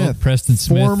Preston the field, Smith, Preston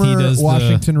Smith, former he does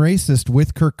Washington racist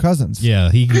with Kirk Cousins.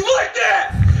 Yeah, You like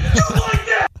that? You like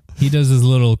that? he does his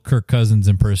little Kirk Cousins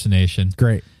impersonation.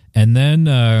 Great. And then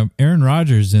Aaron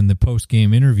Rodgers in the post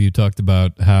game interview talked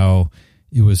about how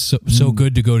it was so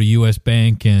good to go to U.S.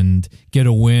 Bank and get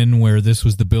a win where this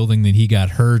was the building that he got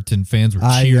hurt and fans were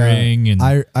cheering.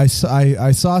 I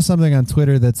saw something on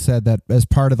Twitter that said that as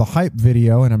part of the hype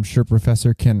video, and I'm sure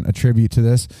Professor can attribute to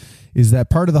this, is that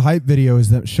part of the hype video is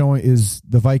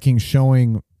the Vikings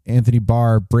showing Anthony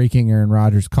Barr breaking Aaron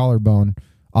Rodgers' collarbone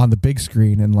on the big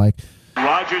screen, and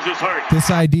Rodgers is hurt. this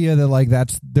idea that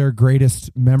that's their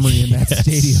greatest memory in that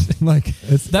stadium.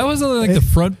 That was the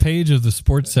front page of the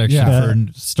sports section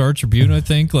for Star Tribune, I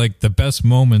think. The best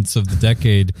moments of the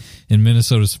decade in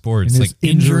Minnesota sports,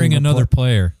 injuring another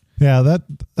player. Yeah,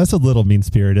 that's a little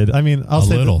mean-spirited. I mean, I'll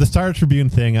say the Star Tribune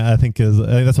thing, I think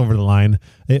that's over the line.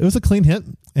 It was a clean hit,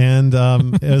 and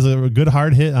it was a good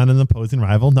hard hit on an opposing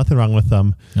rival. Nothing wrong with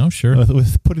them. Oh, sure.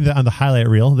 With putting that on the highlight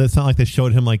reel. It's not like they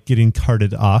showed him getting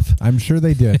carted off. I'm sure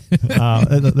they did.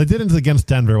 They did it against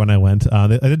Denver when I went. I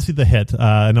did see the hit.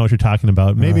 I know what you're talking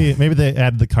about. Maybe they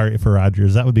added the cart for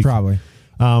Rodgers. That would be probably.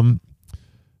 I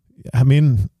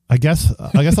mean, I guess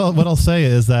what I'll say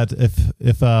is that if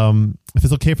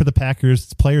it's okay for the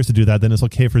Packers players to do that, then it's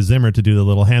okay for Zimmer to do the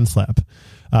little hand slap.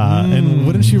 And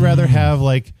wouldn't you rather have a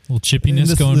little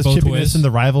chippiness going both ways in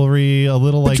the rivalry, a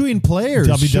little between players?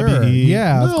 WWE? Sure.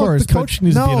 Yeah, of course. The coach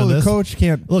needs to be into this. The coach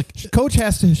can't. Look, coach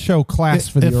has to show class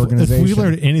for the organization. If we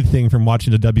learned anything from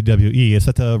watching the WWE, it's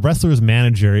that the wrestler's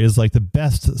manager is the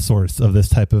best source of this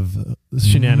type of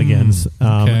shenanigans. Okay.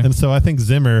 And so I think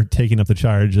Zimmer taking up the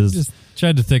charge is. Just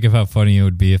tried to think of how funny it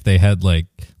would be if they had the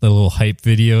little hype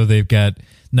video. They've got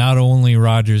not only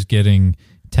Rodgers getting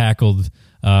tackled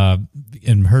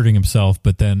and hurting himself,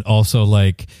 but then also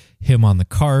him on the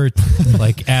cart,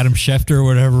 Adam Schefter or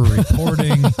whatever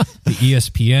reporting the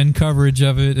ESPN coverage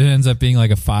of it. It ends up being a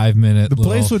 5-minute. The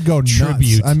place would go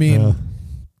tribute. Nuts. I mean,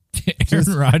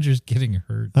 Aaron Rodgers getting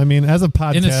hurt. I mean, as a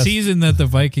podcast, in a season that the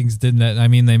Vikings didn't. I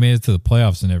mean, they made it to the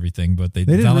playoffs and everything, but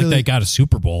it's not like they got a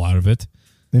Super Bowl out of it.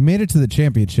 They made it to the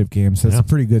championship game, so it's a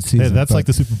pretty good season. Hey, that's like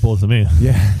the Super Bowl to me.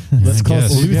 Yeah, that's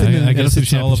close. I guess the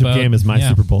championship game is my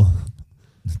Super Bowl.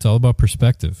 It's all about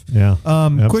perspective. Yeah.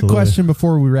 Quick question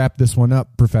before we wrap this one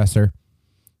up, Professor.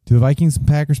 Do the Vikings and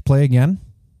Packers play again?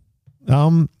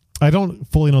 I don't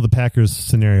fully know the Packers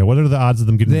scenario. What are the odds of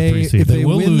them getting the 3 seed? If they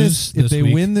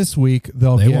win this week,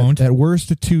 they'll get at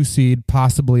worst a 2 seed,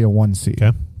 possibly a 1 seed.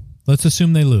 Okay. Let's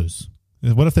assume they lose.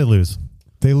 What if they lose?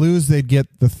 They lose, they'd get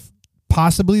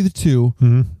possibly the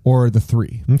 2 or the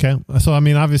 3. Okay. So, I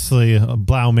mean, obviously,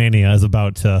 Blaumania is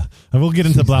about to... And we'll get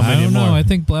into Blaumania more. I don't know. I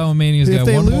think Blaumania's got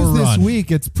one more run. If they lose this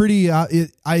week, it's pretty... I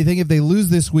think if they lose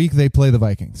this week, they play the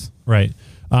Vikings. Right.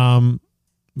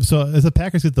 So, if the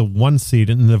Packers get the 1 seed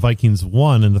and the Vikings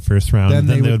won in the first round, then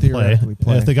they would play.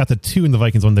 If they got the 2 and the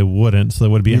Vikings won, they wouldn't. So, it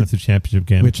would be NFC Championship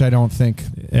game. Which I don't think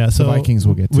the Vikings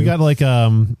will get to. We got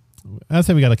I'd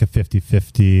say we got a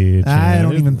 50-50 chance. I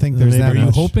don't even think there's that much. Are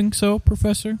you hoping so,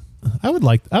 Professor? I would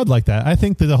like that. I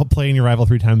think that the whole playing your rival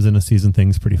 3 times in a season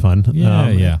thing's pretty fun.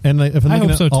 Yeah. And if I'm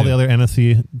looking at all the other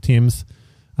NFC teams,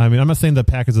 I mean, I'm not saying the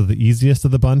Packers are the easiest of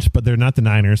the bunch, but they're not the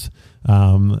Niners.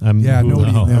 I'm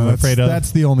afraid of.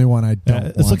 That's the only one I don't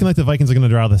want. It's looking like the Vikings are going to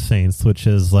draw the Saints, which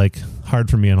is hard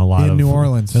for me on a lot in New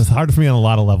Orleans. It's hard for me on a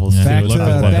lot of levels.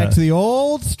 Back to the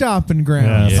old stomping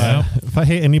ground. If I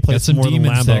hate any place more than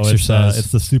Lambeau,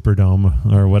 it's the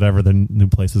Superdome or whatever the new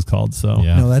place is called. So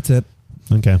no, that's it.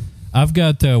 Okay. I've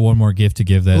got one more gift to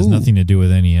give that has nothing to do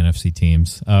with any NFC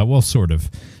teams. Well, sort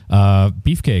of.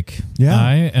 Beefcake. Yeah.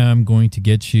 I am going to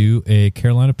get you a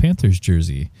Carolina Panthers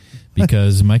jersey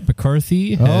because Mike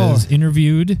McCarthy has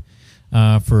interviewed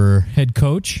for head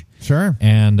coach. Sure.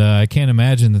 And I can't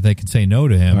imagine that they can say no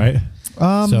to him. Right.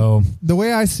 So the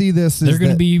way I see this is they're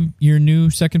going to be your new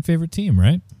second favorite team,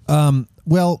 right?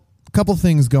 Well, a couple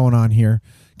things going on here.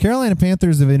 Carolina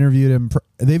Panthers have interviewed him.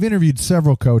 They've interviewed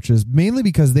several coaches, mainly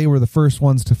because they were the first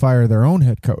ones to fire their own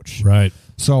head coach. Right.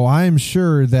 So I'm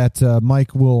sure that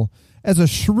Mike will, as a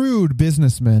shrewd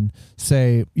businessman,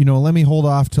 say, let me hold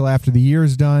off till after the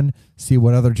year's done, see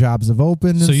what other jobs have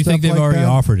opened. So you think they've already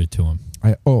offered it to him?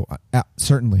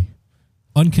 Certainly.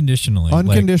 Unconditionally.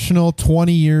 Unconditional,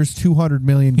 20 years, $200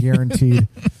 million guaranteed,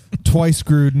 twice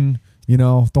Gruden.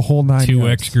 the whole 9 2X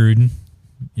yards. Gruden.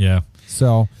 Yeah.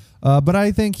 So, but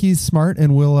I think he's smart,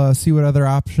 and we'll see what other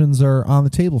options are on the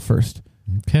table first.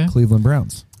 Okay. Cleveland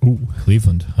Browns. Ooh,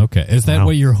 Cleveland. Okay. Is that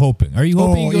what you're hoping? Are you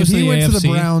hoping he goes if to he the went AFC? to the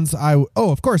Browns,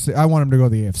 of course, I want him to go to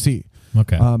the AFC.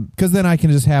 Okay. Because then I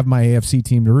can just have my AFC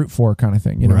team to root for, kind of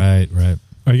thing. Right.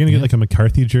 Are you going to get like a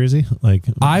McCarthy jersey?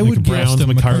 I would Browns guess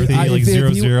McCarthy, like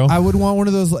 0-0? I would want one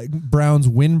of those like Browns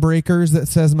windbreakers that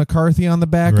says McCarthy on the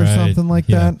back or Right. something like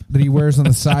that he wears on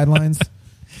the sidelines.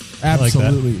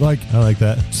 Absolutely. I like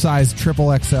that. Size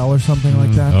triple XL or something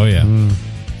like that. Oh, yeah.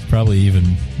 It's probably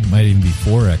might even be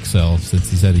 4XL since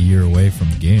he's had a year away from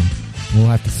the game. We'll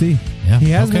have to see. Yeah.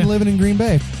 He has Okay. been living in Green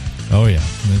Bay. Oh, yeah.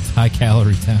 It's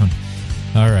high-calorie town.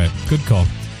 All right. Good call.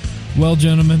 Well,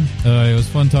 gentlemen, it was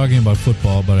fun talking about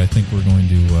football, but I think we're going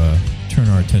to turn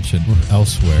our attention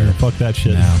elsewhere. Fuck that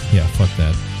shit. Now. Yeah, fuck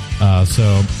that.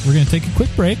 So we're going to take a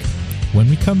quick break. When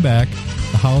we come back,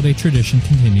 the holiday tradition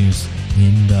continues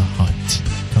in the hunt.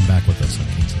 Come back with us on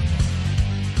Kings of the North.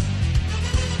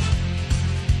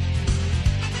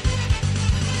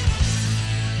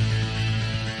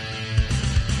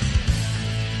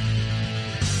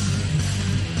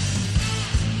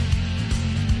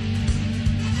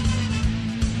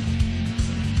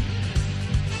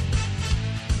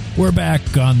 We're back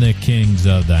on the Kings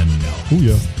of the North. Oh,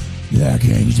 yeah. Yeah,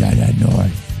 Kings of the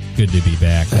North. Good to be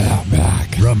back.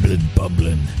 Back. Rumbling,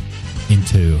 bubbling in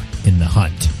the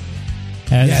hunt.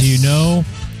 As you know,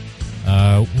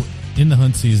 in the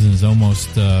hunt season is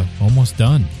almost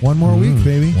done. One more week,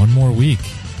 baby. One more week.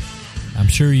 I'm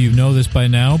sure you know this by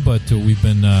now, but we've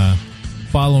been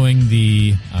following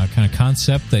the kind of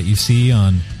concept that you see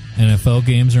on NFL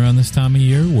games around this time of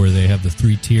year, where they have the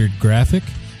 3-tiered graphic,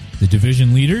 the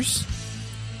division leaders,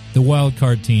 the wild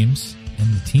card teams, and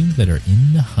the teams that are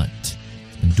in the hunt.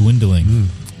 It's been dwindling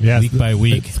week by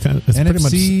week. It's pretty much,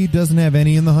 NFC doesn't have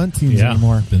any in the hunt teams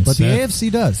anymore, Been but set. the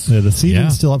AFC does. the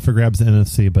season's still up for grabs in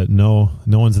NFC, but no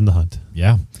one's in the hunt.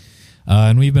 Yeah.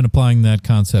 And we've been applying that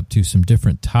concept to some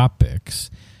different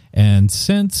topics. And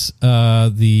since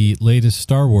the latest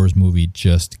Star Wars movie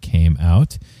just came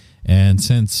out, and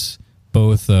since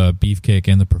both Beefcake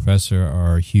and the Professor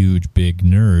are huge, big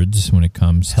nerds when it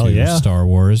comes to Star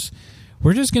Wars,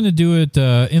 we're just going to do it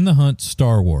in the hunt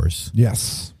Star Wars.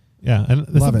 Yes. Yeah, and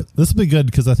Love it. This will be good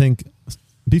because I think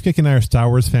Beefcake and I are Star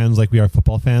Wars fans like we are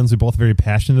football fans. We're both very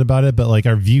passionate about it, but like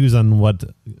our views on what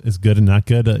is good and not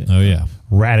good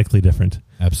radically different.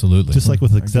 Absolutely. Just like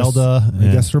with Zelda. I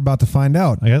guess we're about to find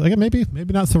out. I guess maybe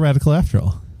not so radical after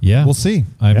all. Yeah. We'll see.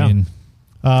 I mean...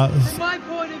 From my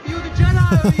point of view, the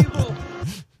Jedi are evil.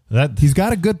 He's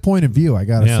got a good point of view, I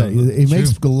got to say. He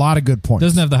makes a lot of good points.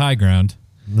 Doesn't have the high ground.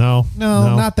 No,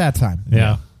 not that time.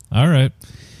 Yeah. All right.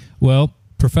 Well,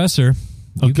 Professor,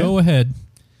 you go ahead.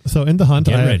 So in the hunt,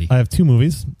 Get ready. I have two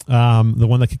movies. The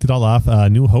one that kicked it all off,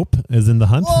 New Hope, is in the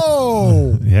hunt.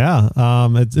 Whoa! Yeah,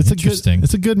 it's Interesting.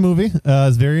 It's a good movie.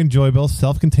 It's very enjoyable,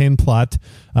 self-contained plot,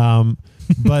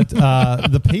 but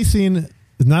the pacing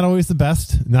is not always the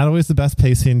best. Not always the best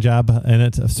pacing job in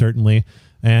it, certainly.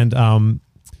 And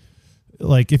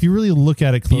like if you really look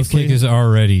at it closely, Beefcake is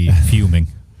already fuming.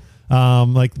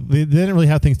 like they didn't really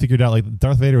have things figured out. Like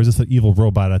Darth Vader was just an evil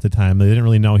robot at the time. They didn't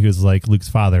really know he was like Luke's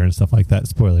father and stuff like that.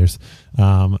 Spoilers.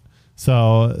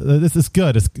 So this is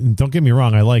good. Don't get me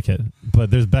wrong, I like it, but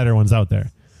there's better ones out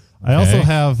there. I also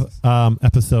have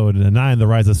episode 9, The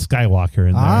Rise of Skywalker,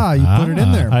 in there. You put it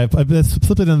in there. I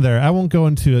slipped it in there. I won't go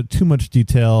into too much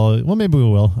detail. Well, maybe we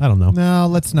will. I don't know. No,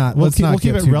 let's not. We'll Let's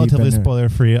keep it relatively spoiler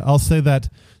free. I'll say that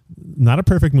not a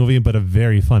perfect movie, but a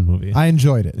very fun movie. I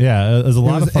enjoyed it. Yeah, it was a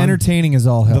lot of fun. Entertaining as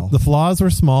all hell. The flaws were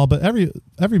small, but every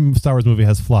Star Wars movie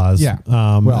has flaws. Yeah.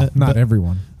 Not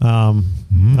everyone.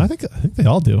 I think they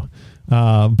all do.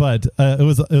 But it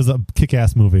was a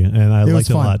kick-ass movie, and I liked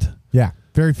it a lot. Yeah,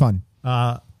 very fun.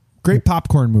 Great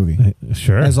popcorn movie.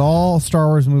 Sure. As all Star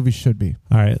Wars movies should be.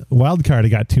 All right. Wild card, I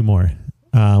got 2 more.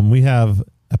 We have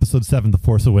Episode 7, The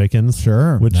Force Awakens.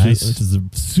 Sure. Which is a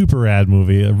super rad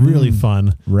movie. Really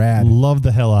fun. Rad. Love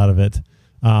the hell out of it.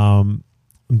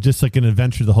 Just like an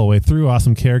adventure the whole way through.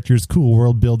 Awesome characters. Cool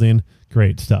world building.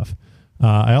 Great stuff.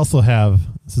 I also have,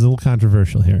 this is a little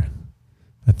controversial here,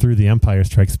 I threw The Empire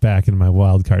Strikes Back in my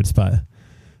wild card spot.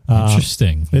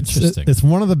 Interesting. It's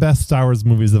one of the best Star Wars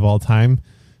movies of all time,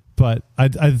 but I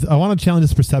want to challenge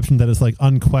this perception that it's like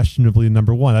unquestionably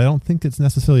number one. I don't think it's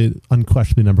necessarily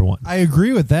unquestionably number one. I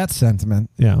agree with that sentiment.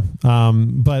 Yeah.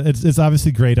 But it's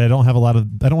obviously great. I don't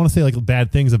want to say like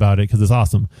bad things about it because it's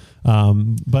awesome.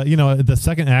 But you know, the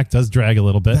second act does drag a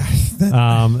little bit.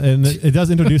 And it does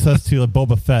introduce us to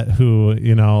Boba Fett, who,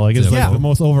 you know, like is like the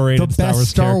most overrated the best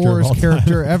Star Wars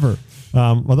character ever.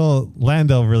 Although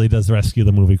Lando really does rescue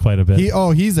the movie quite a bit.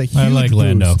 He's a huge I like boost.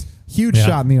 Lando. Huge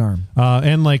shot in the arm.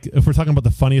 And like, if we're talking about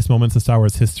the funniest moments in Star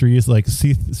Wars history, is like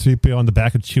C-3PO on the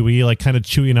back of Chewie, like kind of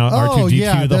chewing out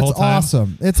R2-D2 the whole time.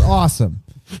 Awesome. It's awesome.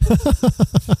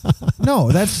 No,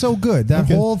 that's so good. That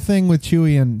whole thing with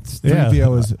Chewie and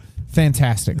 3PO is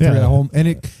fantastic. Yeah. The whole, and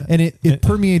it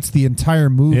permeates the entire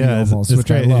movie almost, it's which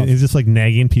great. I love. He's just like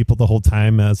nagging people the whole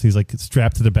time as he's like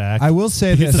strapped to the back. I will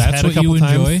say this. That's what you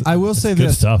enjoy? I will say good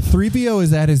this. stuff. 3PO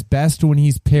is at his best when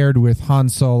he's paired with Han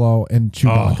Solo and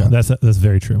Chewbacca. Oh, that's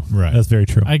very true. Right. That's very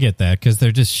true. I get that because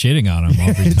they're just shitting on him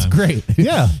every It's time. great.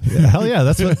 Yeah. Hell yeah.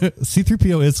 That's what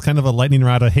C-3PO is, kind of a lightning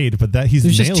rod of hate, but that There's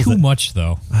nails just too it. much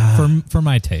though for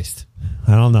my taste.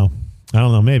 I don't know.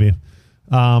 Maybe.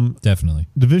 Definitely.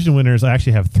 Division winners. I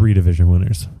actually have 3 division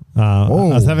winners. I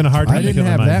was having a hard time. I didn't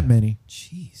have that many.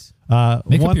 Jeez.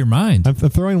 Make up your mind. I'm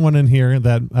throwing one in here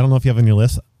that I don't know if you have on your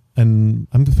list, and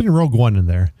I'm putting Rogue One in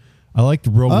there. I liked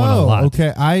Rogue One a lot.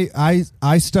 Okay.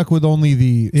 I stuck with only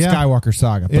the Skywalker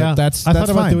saga, but I that's thought about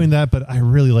fine. doing that, but I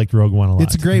really liked Rogue One a lot.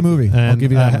 It's a great movie. And, I'll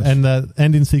give you that much. and the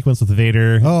ending sequence with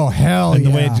Vader. Oh hell and yeah!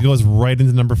 the way it goes right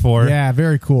into number 4. Yeah,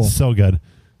 very cool. So good.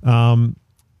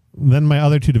 Then my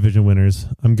other 2 division winners,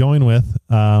 I'm going with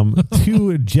 2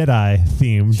 Jedi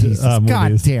themed movies.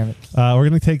 God damn it! We're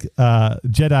going to take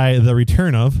Jedi: The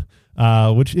Return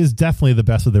of, which is definitely the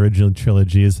best of the original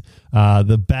trilogies.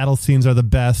 The battle scenes are the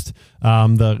best.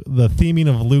 The theming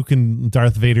of Luke and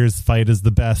Darth Vader's fight is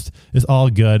the best. It's all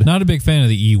good. Not a big fan of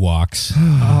the Ewoks.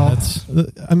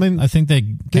 I think they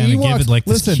kind of give it like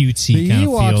this cutesy kind of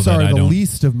feel. The Ewoks that are I the don't.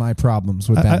 least of my problems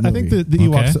with that movie. I think the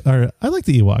Ewoks are. I like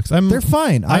the Ewoks. They're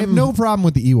fine. I have no problem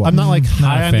with the Ewoks. I'm not like Not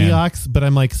high a on fan. Ewoks, but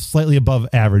I'm like slightly above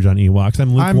average on Ewoks.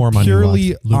 I'm lukewarm on Ewoks.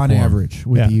 purely on Lukewarm. average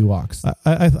with the Ewoks.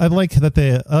 I like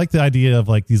that I like the idea of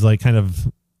like these like kind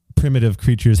of primitive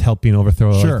creatures helping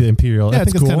overthrow like the Imperial. Yeah, I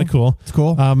think it's kind of cool. It's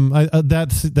cool.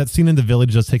 That scene in the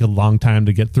village does take a long time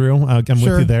to get through. I'm with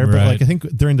you there, but Right. like I think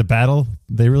during the battle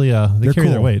they really they carry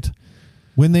their cool. weight.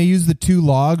 When they use the 2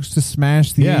 logs to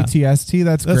smash the AT-ST,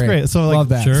 that's great. So like, love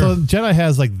that. Sure. So Jedi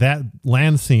has like that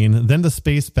land scene, then the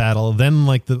space battle, then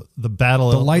like the battle,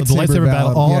 The lightsaber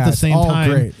battle, all at the it's same all time,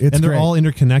 great. It's and they're great. all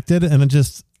interconnected, and it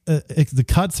just the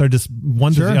cuts are just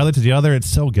one to the other. It's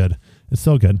so good. It's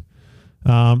so good.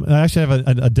 I actually have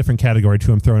a different category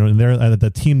too. I'm throwing in there, the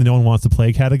team that no one wants to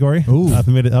play category. Ooh. I've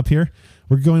made it up here.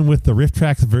 We're going with the Rift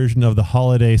Tracks version of the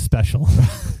holiday special,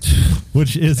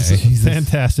 which is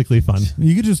fantastically fun.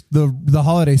 You could just the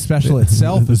holiday special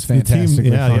itself is fantastic.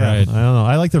 Yeah. Right. I don't know.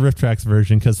 I like the Rift Tracks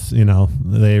version because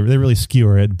they really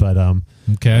skewer it, but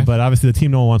Okay. But obviously the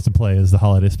team no one wants to play is the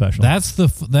holiday special.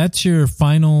 That's your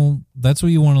final. That's what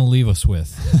you want to leave us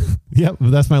with. Yep,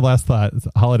 that's my last thought. It's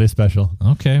a holiday special.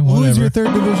 Okay. Who Whatever. is your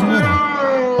 3rd division winner?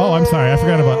 Oh, I'm sorry. I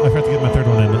forgot to get my 3rd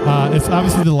one in. It's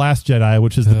obviously The Last Jedi,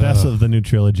 which is the best of the new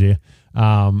trilogy.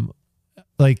 Don't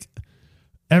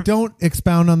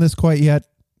expound on this quite yet,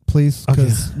 please,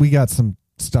 because we got some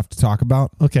stuff to talk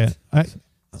about. Okay.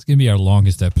 It's gonna be our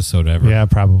longest episode ever. Yeah,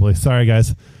 probably. Sorry,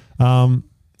 guys.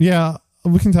 Yeah,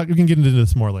 we can talk. We can get into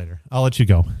this more later. I'll let you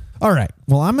go. All right.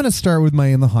 Well, I'm going to start with my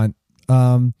In the Hunt.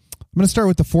 I'm going to start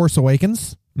with The Force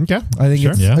Awakens. Okay. I think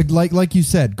Sure. it's like you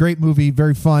said, great movie,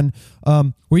 very fun.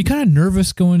 Were you kind of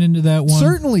nervous going into that one?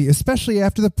 Certainly, especially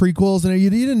after the prequels, and you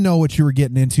didn't know what you were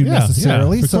getting into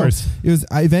necessarily. Yeah, of course. It was,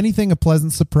 if anything, a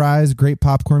pleasant surprise. Great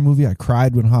popcorn movie. I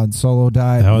cried when Han Solo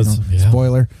died. That was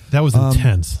spoiler. That was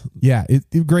intense. Yeah,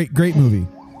 great movie.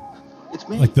 It's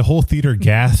me. Like the whole theater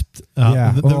gasped.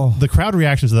 The crowd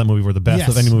reactions to that movie were the best Yes,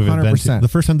 of any movie I've been to. 100%. The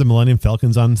first time the Millennium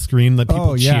Falcon's on screen, that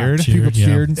people cheered. People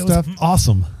cheered and It stuff. was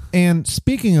awesome. And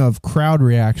speaking of crowd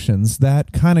reactions,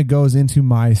 that kind of goes into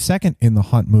my second In the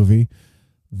Hunt movie,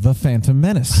 The Phantom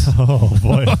Menace, Oh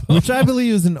boy. which I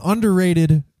believe is an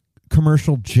underrated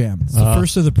commercial gem. It's the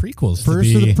first of the prequels.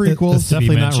 First of the prequels. It's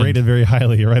definitely not mentioned. rated very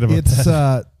highly. You're right about It's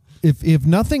that. if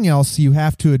nothing else, you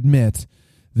have to admit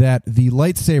that the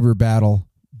lightsaber battle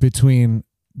between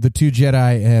the 2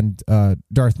 Jedi and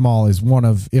Darth Maul is one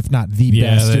of, if not the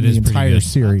best that in is the pretty entire good.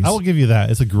 series. I will give you that.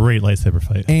 It's a great lightsaber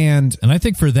fight. And And I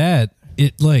think for that,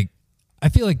 I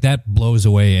feel like that blows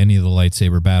away any of the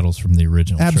lightsaber battles from the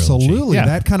original trilogy. absolutely, Yeah.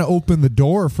 that kind of opened the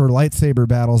door for lightsaber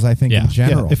battles, I think, in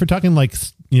general. Yeah, if we're talking like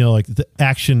like the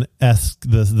action-esque,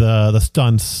 the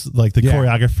stunts, like the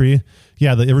choreography,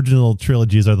 the original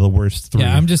trilogies are the worst 3.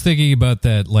 Yeah, I'm just thinking about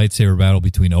that lightsaber battle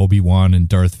between Obi-Wan and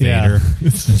Darth Vader.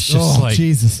 It's just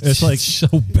Jesus. It's like so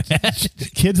bad.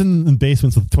 kids in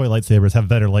basements with toy lightsabers have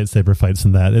better lightsaber fights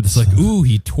than that. It's Like, ooh,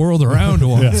 he twirled around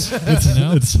once.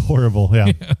 it's horrible.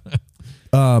 Yeah.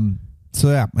 So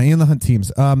yeah, my In the Hunt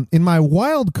teams. In my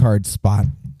wild card spot,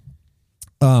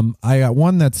 I got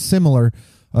one that's similar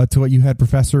to what you had,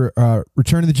 Professor.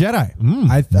 Return of the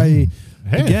Jedi.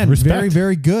 Hey, again, respect. very,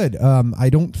 very good. I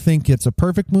don't think it's a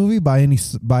perfect movie by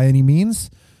any means,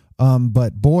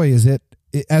 but boy, is it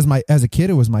as a kid,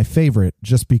 it was my favorite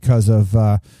just because of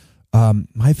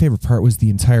my favorite part was the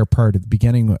entire part at the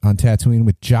beginning on Tatooine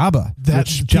with Jabba.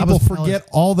 Which people forget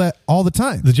all the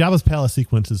time. The Jabba's Palace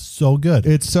sequence is so good.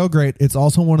 It's so great. It's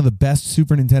also one of the best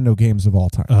Super Nintendo games of all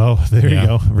time. Oh, there you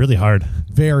go. Really hard.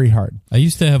 Very hard. I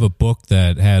used to have a book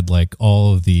that had like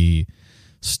all of the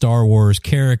Star Wars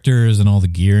characters and all the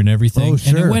gear and everything. Oh,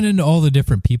 sure. And it went into all the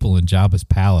different people in Jabba's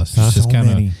palace. It's just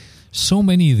kind of so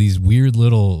many of these weird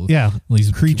little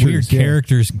these creatures, weird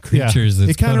characters and creatures.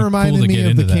 It kind of reminded me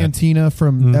of the Cantina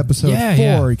from episode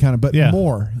 4, kind of, but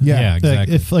more. Yeah,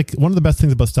 exactly. If like one of the best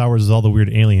things about Star Wars is all the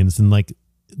weird aliens, and like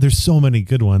there's so many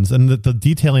good ones, and the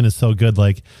detailing is so good.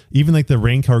 Like even like the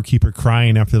Rancor keeper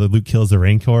crying after the Luke kills the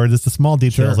Rancor, just the small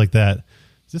details like that.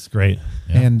 It's just great.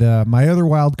 Yeah. And my other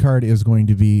wild card is going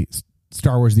to be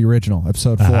Star Wars the original,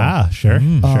 episode 4. Sure.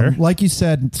 Like you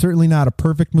said, certainly not a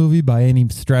perfect movie by any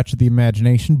stretch of the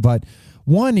imagination, but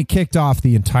one, it kicked off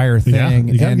the entire thing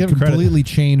and completely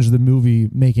changed the movie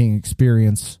making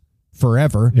experience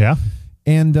forever. Yeah.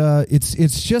 And it's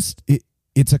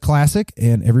a classic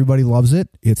and everybody loves it.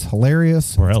 It's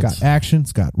hilarious. It's got action.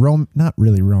 It's got not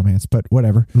really romance, but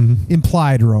whatever.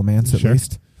 Implied romance at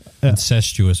least.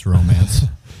 Incestuous romance.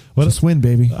 Just win,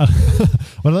 baby.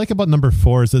 What I like about number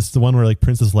 4 is it's the one where like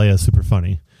Princess Leia is super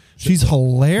funny. She's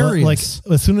hilarious.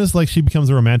 Like as soon as like she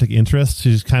becomes a romantic interest,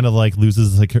 she just kind of like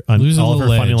loses like all of her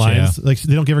funny lines. Yeah. Like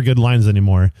they don't give her good lines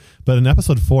anymore. But in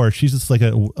episode 4, she's just like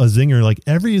a zinger. Like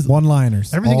every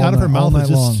one-liners, everything out of her mouth is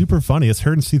just super funny. It's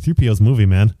her and C-3PO's movie,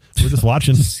 man. We're just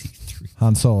watching.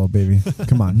 Han Solo, baby.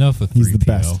 Come on, enough of 3PO. He's the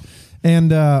best.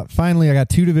 And finally, I got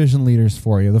 2 division leaders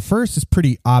for you. The first is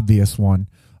pretty obvious one.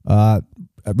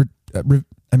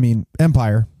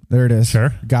 Empire. There it is.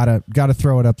 Sure. Gotta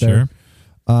throw it up there.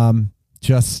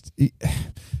 Just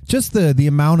the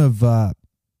amount of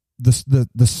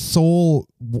the soul,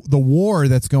 the war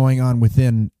that's going on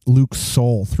within Luke's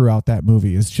soul throughout that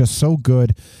movie is just so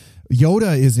good.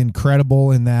 Yoda is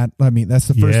incredible in that. I mean, that's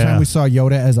the first time we saw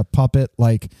Yoda as a puppet.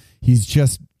 Like he's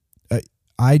just,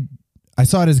 I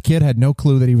saw it as a kid, had no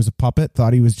clue that he was a puppet.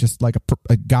 Thought he was just like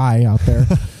a guy out there.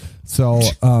 So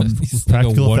he's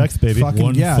practical like effects, baby. 1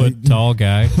 foot tall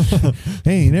guy.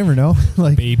 Hey, you never know.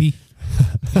 Like baby.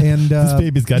 And this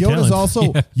baby's got Yoda's talent.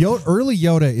 also early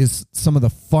Yoda is some of the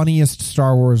funniest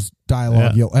Star Wars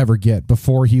dialogue you'll ever get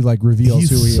before he like reveals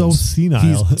who he is. He's so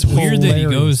senile. It's weird that he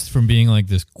goes from being like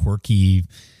this quirky,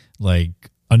 like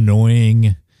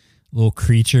annoying little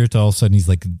creature to all of a sudden he's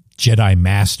like Jedi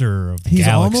master of the He's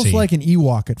galaxy. almost like an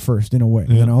Ewok at first, in a way.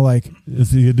 You know, like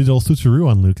he did all switcheroo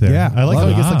on Luke there. Yeah, I like how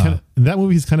he gets like kind of, in that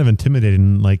movie. He's kind of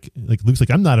intimidating. Like Luke's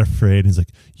like, I'm not afraid. And he's like,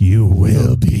 you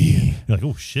will be. You're like,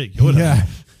 oh shit, Yoda. Yeah.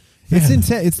 It's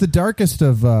intense. It's the darkest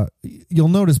of. You'll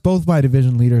notice both my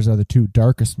division leaders are the 2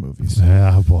 darkest movies.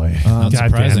 Oh boy, not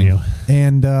surprising. Damn you.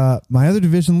 And my other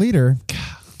division leader,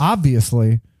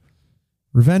 obviously,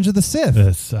 Revenge of the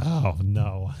Sith. Oh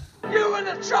no, You and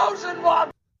the chosen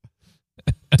one.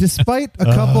 Despite a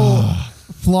couple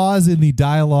flaws in the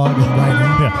dialogue and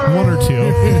writing, 1 or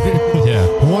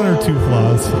 2, 1 or 2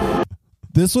 flaws.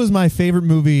 This was my favorite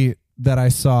movie that I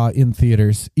saw in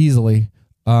theaters easily.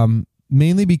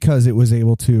 Mainly because it was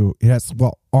able to. It has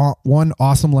one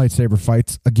awesome lightsaber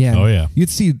fights again. Oh yeah, you'd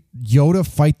see Yoda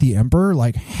fight the Emperor.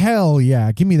 Like hell yeah,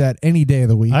 give me that any day of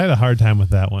the week. I had a hard time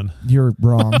with that one. You're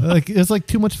wrong. Like it's like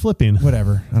too much flipping.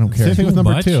 Whatever, I don't care. Same thing with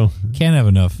number 2. Can't have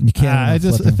enough. You can't.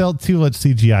 It felt too much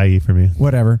CGI for me.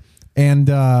 Whatever. And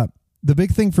the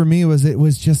big thing for me was it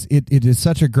is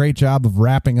such a great job of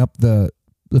wrapping up the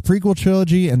prequel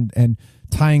trilogy and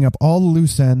tying up all the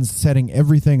loose ends, setting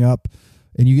everything up.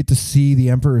 And you get to see the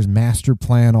Emperor's master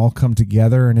plan all come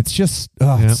together, and it's just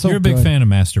it's so You're a big fan of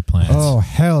master plans. Oh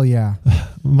hell yeah!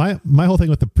 My whole thing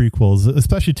with the prequels,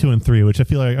 especially 2 and 3, which I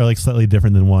feel like are like slightly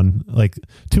different than 1. Like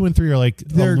 2 and 3 are like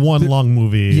they're long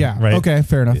movie. Yeah. Right. Okay.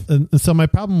 Fair enough. And so my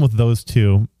problem with those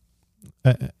 2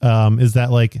 is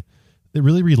that like it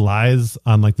really relies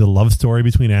on like the love story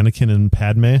between Anakin and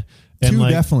Padme. And 2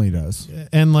 like, definitely does.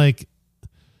 And like.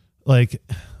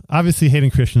 Obviously,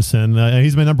 Hayden Christensen.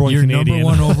 He's my number 1 You're Canadian.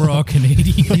 number 1 overall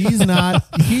Canadian. He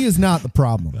is not the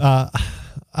problem.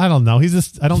 I don't know. He's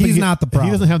just. I don't. He's think not the problem.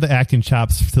 He doesn't have the acting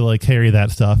chops to like carry that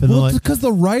stuff. And well, then, like, because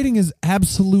the writing is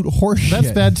absolute horseshit.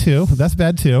 That's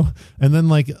bad too. And then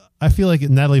like I feel like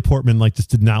Natalie Portman like just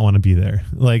did not want to be there.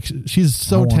 Like she's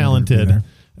so talented.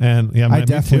 And yeah, I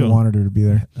definitely wanted her to be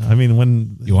there. I mean,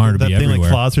 when you want her to that be thing everywhere.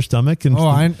 like claws her stomach and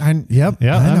yep.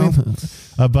 yeah, I know.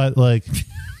 But like,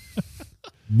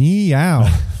 meow.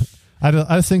 I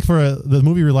just think the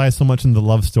movie relies so much on the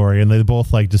love story, and they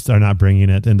both like just are not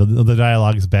bringing it, and the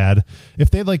dialogue is bad.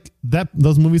 If they like that,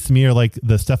 those movies to me are like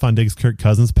the Stefan Diggs, Kirk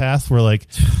Cousins pass, where like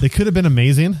they could have been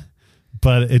amazing,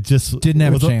 but it just didn't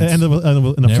have a chance.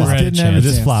 It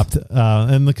just flopped.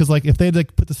 And because like if they had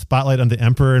like put the spotlight on the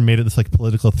Emperor and made it this like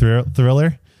political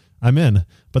thriller, I'm in.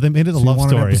 But they made it a love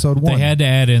story. They had to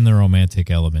add in the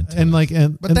romantic element,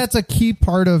 but that's a key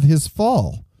part of his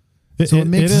fall. So it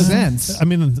makes sense. I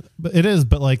mean, it is,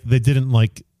 but like they didn't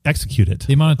like execute it.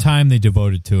 The amount of time they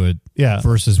devoted to it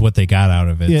versus what they got out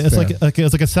of it. Yeah, it's like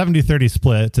it's like a 70-30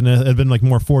 split, and it had been like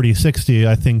more 40-60.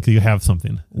 I think you have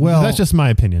something. Well, that's just my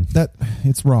opinion. That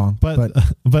it's wrong.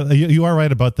 But you are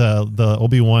right about the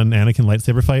Obi-Wan Anakin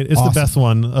lightsaber fight. It's the best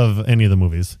one of any of the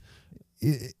movies.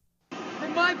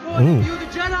 From my point of view, the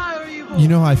Jedi are evil. You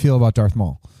know how I feel about Darth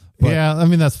Maul. Yeah, I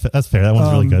mean that's fair. That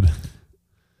one's really good.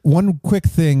 One quick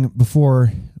thing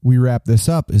before we wrap this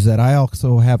up is that I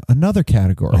also have another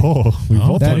category.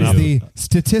 That is the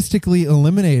statistically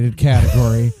eliminated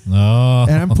category. And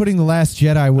I'm putting The Last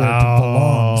Jedi where it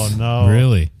belongs. Oh, no.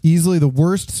 Really? Easily the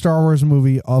worst Star Wars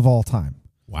movie of all time.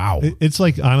 Wow. It's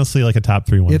like honestly like a top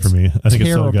 3 one for me. I think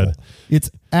terrible. It's so good. It's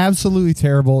absolutely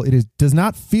terrible. It does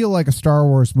not feel like a Star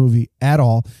Wars movie at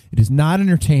all. It is not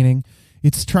entertaining.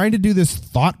 It's trying to do this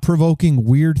thought-provoking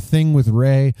weird thing with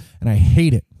Rey, and I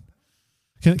hate it.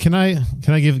 Can I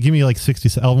give me like 60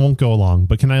 seconds? I won't go long,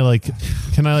 but can I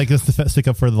just stick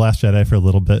up for The Last Jedi for a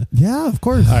little bit? Yeah, of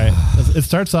course. All right. It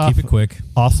starts off keep it quick.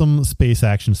 Awesome space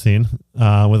action scene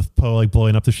with Poe like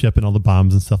blowing up the ship and all the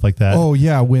bombs and stuff like that. Oh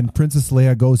yeah, when Princess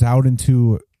Leia goes out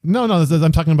into No,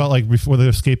 I'm talking about like before they're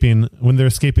escaping, when they're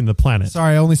escaping the planet.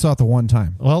 Sorry, I only saw it the one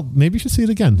time. Well, maybe you should see it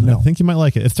again. No. I think you might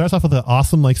like it. It starts off with an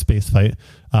awesome like space fight.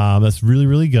 That's really,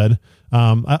 really good.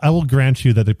 I will grant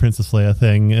you that the Princess Leia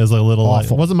thing is a little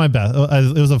awful. It wasn't my best.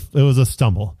 It was a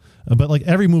stumble. But like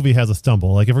every movie has a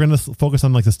stumble. Like if we're going to focus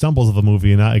on like the stumbles of a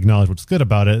movie and not acknowledge what's good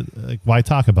about it, like why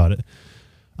talk about it?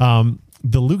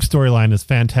 The Luke storyline is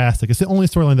fantastic. It's the only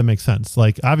storyline that makes sense.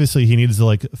 Like obviously he needs to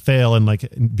like fail and like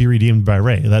be redeemed by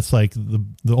Rey. That's like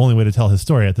the only way to tell his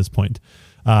story at this point.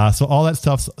 So all that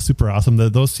stuff's super awesome.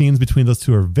 Those scenes between those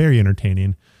two are very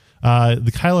entertaining.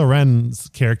 The Kylo Ren's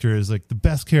character is like the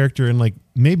best character in like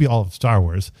maybe all of Star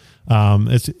Wars.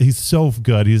 He's so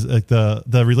good. He's like the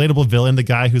relatable villain, the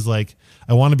guy who's like,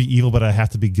 I want to be evil, but I have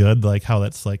to be good. Like how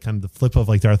that's like kind of the flip of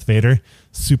like Darth Vader.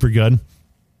 Super good.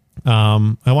 He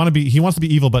wants to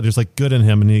be evil, but there's like good in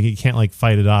him and he can't like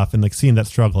fight it off, and like seeing that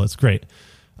struggle, it's great.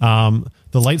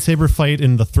 The lightsaber fight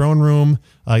in the throne room,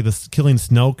 like the killing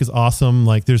Snoke is awesome.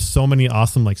 Like there's so many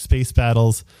awesome like space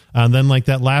battles. And then like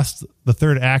the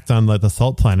third act on like the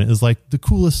Salt Planet is like the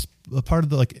coolest part of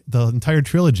the entire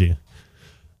trilogy.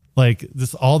 Like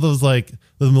this, all those like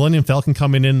the Millennium Falcon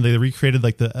coming in, they recreated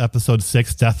like the episode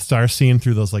 6 Death Star scene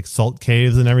through those like salt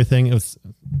caves and everything. It was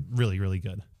really, really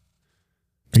good.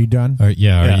 Are you done? Are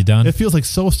you done? It feels like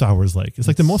so Star Wars like. It's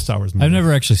like the most Star Wars movie. I've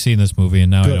never actually seen this movie,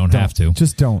 and now I don't have to.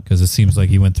 Just don't. Because it seems like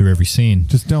he went through every scene.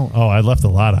 Just don't. Oh, I left a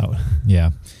lot out.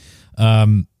 Yeah.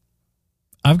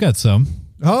 I've got some.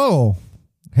 Oh.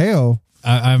 Hey-oh.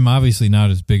 I'm obviously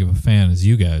not as big of a fan as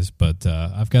you guys, but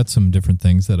I've got some different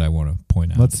things that I want to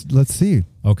point out. Let's see.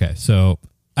 Okay, so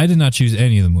I did not choose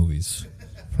any of the movies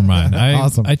for mine.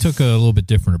 Awesome. I took a little bit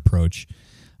different approach.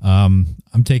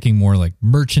 I'm taking more like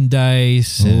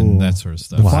merchandise and that sort of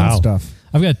stuff. Fun stuff.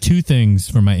 I've got 2 things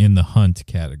for my In the Hunt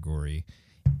category.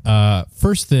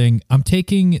 First thing, I'm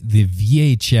taking the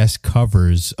VHS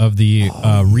covers of the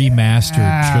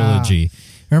remastered trilogy.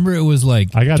 Remember, it was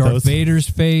like Darth Vader's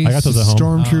face. I got those at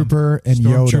home. Stormtrooper and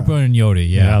Yoda. Stormtrooper and Yoda,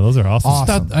 yeah. Those are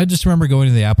awesome. I just remember going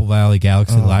to the Apple Valley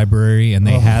Galaxy Library, and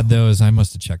they had those. I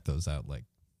must have checked those out like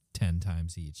 10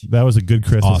 times each. That was a good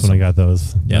Christmas when I got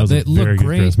those. Yeah, they look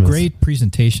great. Great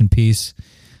presentation piece.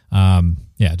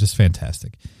 Just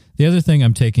fantastic. The other thing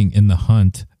I'm taking in the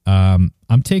hunt, I'm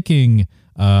taking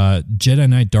Jedi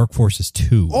Knight Dark Forces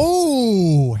 2.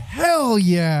 Oh, hell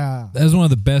yeah. That is one of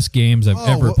the best games I've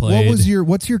ever played.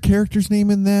 What's your character's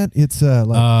name in that? It's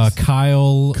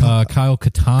Kyle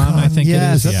Katarn, I think it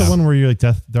is. Is that the one where you're like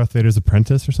Darth Vader's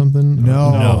apprentice or something?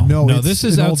 No, this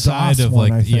is outside of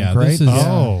like, I think, right? This is,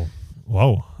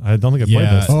 whoa. I don't think I played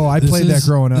this. Oh, I played that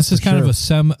growing up. This is kind of a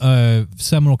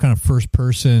seminal kind of first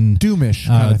person Doomish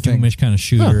kind of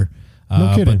shooter. Huh.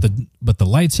 No kidding. But the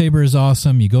lightsaber is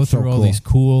awesome. You go through all these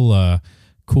cool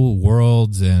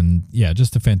worlds, and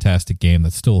just a fantastic game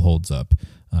that still holds up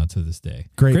to this day.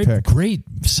 Great pick. Great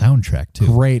soundtrack too.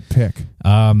 Great pick.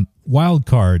 Wild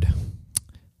card.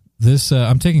 This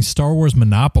I'm taking Star Wars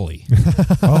Monopoly.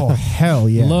 Oh, hell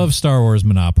yeah. Love Star Wars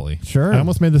Monopoly. Sure. I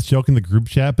almost made this joke in the group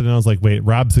chat, but then I was like, wait,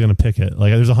 Rob's going to pick it.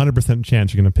 Like, there's a 100%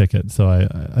 chance you're going to pick it. So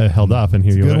I held off, and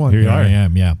here you are. Here I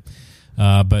am, yeah.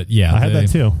 But yeah. I had that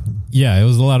too. Yeah, it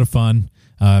was a lot of fun.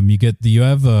 You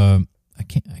have I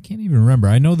can't even remember.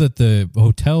 I know that the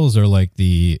hotels are like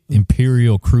the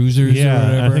Imperial cruisers or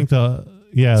whatever. I think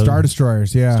Star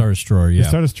Destroyers, yeah. Star Destroyer, yeah.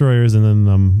 Star Destroyers, and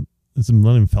then is the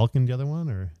Millennium Falcon the other one,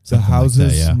 or the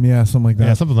houses? Like that, yeah, something like that.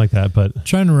 Yeah, something like that. But I'm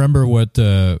trying to remember what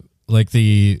like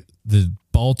the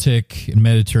Baltic and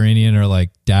Mediterranean are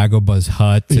like Dagobah's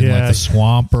hut and like the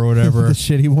swamp or whatever. The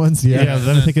shitty ones, yeah.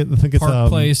 Then I think it's Park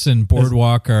Place and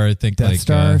Boardwalk are I think Death like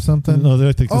Star or something. No,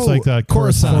 I think it's like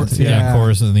Coruscant. Yeah,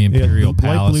 Coruscant, the Imperial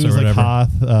Palace light blue or whatever. Like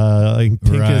Hoth, like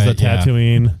pink is the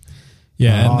Tatooine.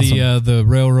 Yeah, awesome. and the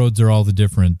railroads are all the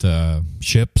different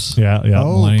ships. Yeah.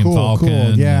 Oh, Millennium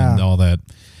Falcon, yeah, and all that.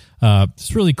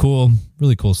 It's really cool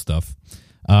stuff.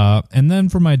 And then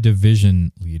for my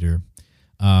division leader,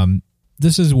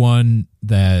 this is one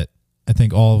that I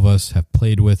think all of us have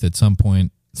played with at some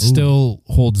point. Still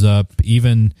holds up,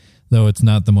 even though it's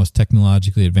not the most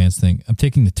technologically advanced thing. I'm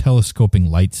taking the telescoping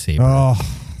lightsaber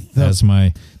as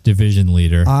my division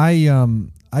leader.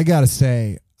 I gotta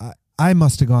say, I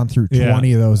must have gone through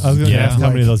 20 of those. I was going to ask how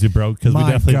many of those you broke, because we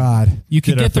definitely. God. You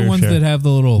could get the ones that have the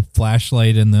little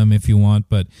flashlight in them if you want,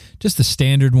 but just the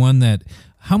standard one that.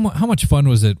 How much fun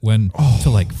was it to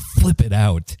like flip it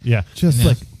out? Yeah, just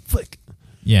like flick.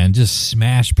 Yeah, and just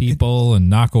smash people and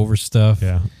knock over stuff.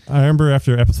 Yeah. I remember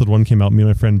after episode 1 came out, me and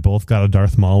my friend both got a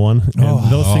Darth Maul one.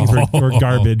 And those things were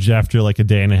garbage after like a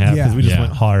day and a half, because we just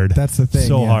went hard. That's the thing.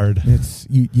 So hard. It's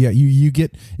you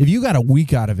get, if you got a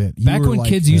week out of it. Back when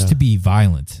kids used to be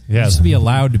violent. Yeah. Used to be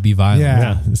allowed to be violent.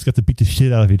 Yeah. Just got to beat the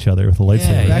shit out of each other with a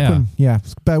lightsaber.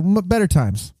 Better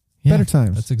times. Yeah, better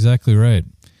times. That's exactly right.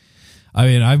 I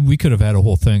mean, we could have had a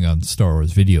whole thing on Star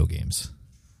Wars video games.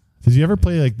 Did you ever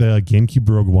play like the GameCube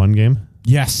Rogue One game?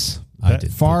 Yes, I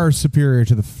did. Far superior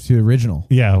to the original.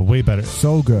 Yeah, way better.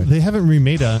 So good. They haven't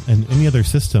remade an any other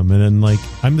system, and then like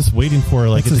I'm just waiting for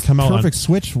like it to come out. Perfect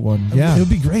Switch one. Yeah, it'll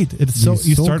be great. It's so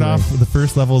you start off with the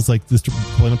first level is like just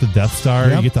blowing up the Death Star.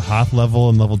 Yep. You get the Hoth level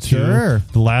and level 2. Sure.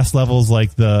 The last level is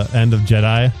like the end of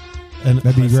Jedi. And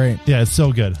that'd be great. Yeah, it's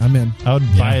so good. I'm in. I would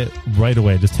buy it right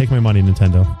away. Just take my money,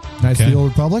 Nintendo. Knights of the Old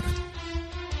Republic?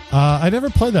 I never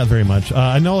played that very much.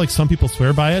 I know like some people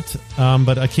swear by it,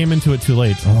 but I came into it too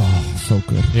late. Oh, so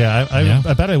good. Yeah,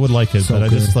 I bet I would like it, but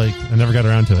I never got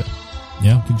around to it.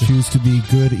 Yeah. You can choose to be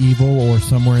good, evil, or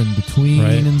somewhere in between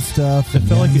and stuff. It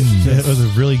felt like it was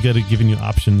really good at giving you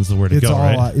options of where to go,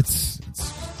 right? It's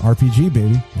RPG,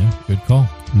 baby. Yeah, good call.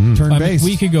 Turn-based.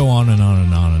 We could go on and on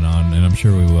and on and on, and I'm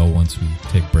sure we will once we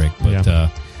take a break.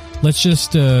 But let's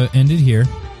just end it here.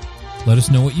 Let us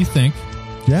know what you think.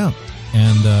 Yeah.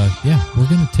 And, we're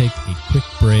going to take a quick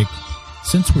break.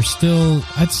 Since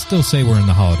I'd still say we're in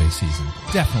the holiday season.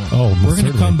 Definitely. Oh, we're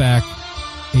going to come back.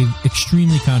 An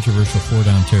extremely controversial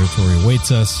 4-down territory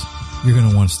awaits us. You're going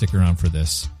to want to stick around for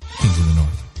this. Kings of the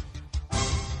North.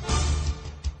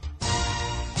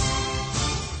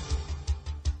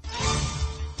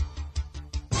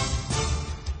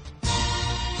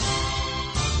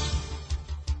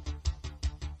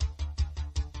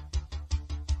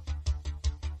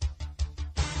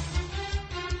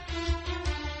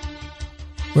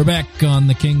 We're back on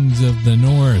the Kings of the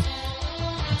North.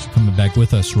 Thanks for coming back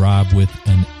with us, Rob, with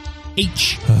an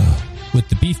H, with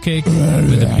the beefcake,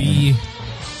 with a B,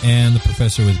 and the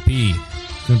professor with B.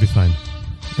 It's going to be fine.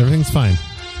 Everything's fine.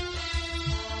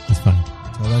 It's fine.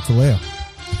 Tell that to Leia.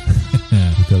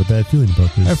 I've got a bad feeling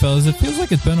about this. All right, fellas, it feels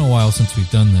like it's been a while since we've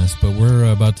done this, but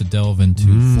we're about to delve into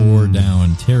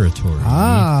 4-down territory.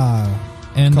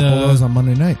 And a couple of those on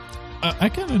Monday night. I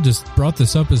kind of just brought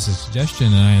this up as a suggestion,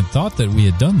 and I had thought that we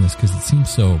had done this because it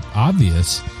seems so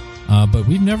obvious, but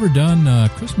we've never done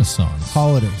Christmas songs.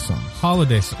 Holiday songs.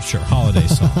 Holiday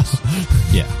songs.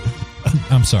 Yeah.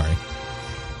 I'm sorry.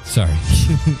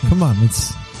 Come on,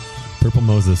 it's Purple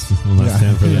Moses will not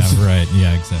stand for this. Yeah, right.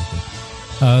 Yeah, exactly.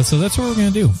 So that's what we're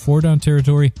going to do. 4-down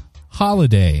territory,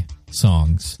 holiday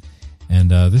songs.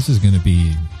 And this is going to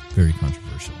be very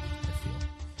controversial, I feel.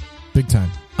 Big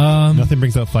time. Nothing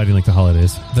brings out fighting like the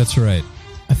holidays. That's right.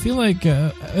 I feel like, I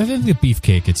think the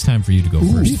beefcake, it's time for you to go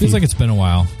first. It feels like it's been a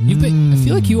while. I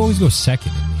feel like you always go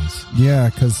second in these. Yeah,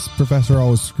 because Professor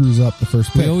always screws up the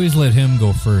first pick. We always let him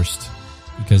go first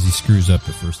because he screws up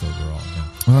the first overall.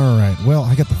 Yeah. All right. Well,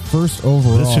 I got the first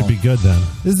overall. This should be good then.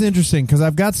 This is interesting because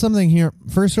I've got something here.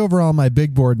 First overall, my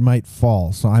big board might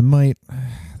fall. So I might.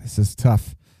 This is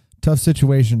tough. Tough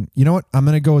situation. You know what? I'm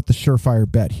going to go with the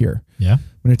surefire bet here. Yeah. I'm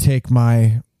going to take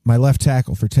my my left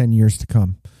tackle for 10 years to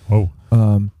come. Whoa.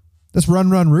 That's Run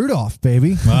Run Rudolph,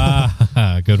 baby.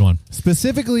 Good one.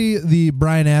 Specifically the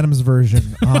Bryan Adams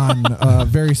version on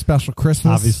Very Special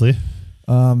Christmas. Obviously.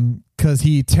 Because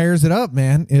he tears it up,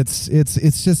 man. It's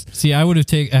just... See, I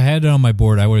had it on my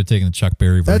board. I would have taken the Chuck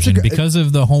Berry version because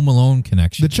of the Home Alone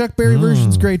connection. The Chuck Berry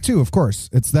version's great too, of course.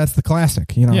 That's the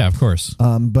classic, you know. Yeah, of course.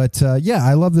 But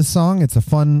I love this song. It's a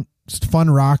fun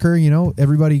rocker, you know.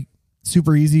 Everybody,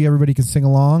 super easy. Everybody can sing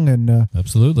along. And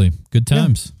absolutely. Good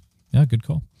times. Yeah, good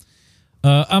call.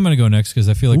 I'm going to go next because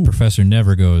I feel like Professor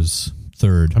never goes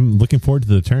third. I'm looking forward to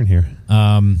the turn here.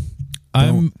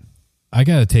 I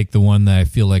got to take the one that I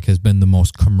feel like has been the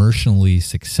most commercially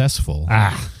successful.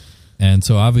 And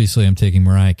so obviously I'm taking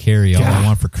Mariah Carey. All I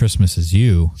Want for Christmas Is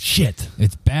You. Shit.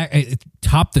 It's back. It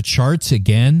topped the charts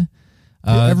again.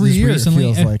 Every year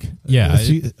recently. it feels like. Yeah. I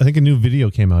think a new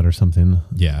video came out or something.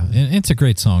 Yeah. And it's a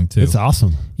great song too. It's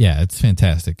awesome. Yeah, it's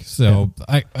fantastic. So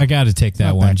I got to take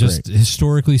that one. Just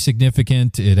historically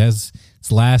significant. It's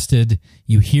lasted.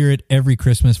 You hear it every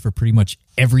Christmas for pretty much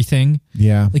everything.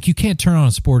 Yeah. Like you can't turn on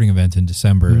a sporting event in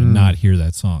December and not hear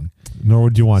that song. Nor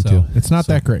would you want to. It's not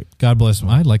that great. God bless.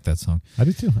 I like that song. I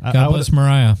do too. God bless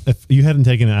Mariah. If you hadn't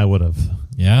taken it, I would have.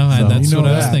 Yeah, So, that's what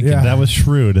I was thinking. yeah. That was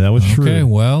shrewd. Okay,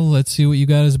 well, let's see what you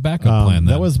got as a backup plan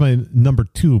then. That was my number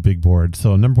 2 big board.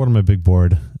 So number 1 on my big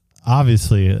board.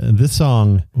 Obviously, this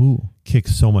song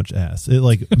kicks so much ass. It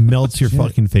like melts your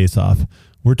fucking face off.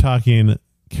 We're talking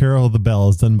Carol of the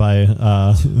Bells done by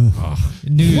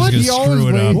knew he was going to screw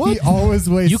it up. He always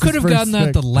wastes. You could have gotten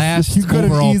that the last You could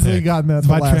have overall easily pick. gotten that the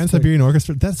by last Trans-Siberian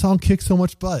Orchestra. That song kicks so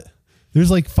much butt. There's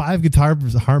like 5 guitar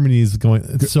harmonies going.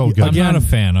 It's so good. I'm not a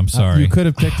fan. I'm sorry. You could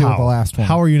have picked it with the last one.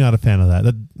 How are you not a fan of that?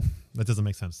 That doesn't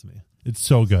make sense to me. It's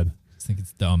so good. I just think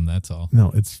it's dumb, that's all.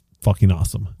 No, it's fucking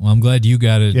awesome. Well, I'm glad you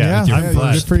got it. Yeah, with your I'm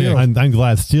glad. first Good for you. pick I'm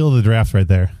glad. Steal the draft right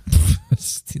there.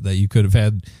 that you could have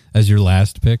had as your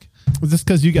last pick. Just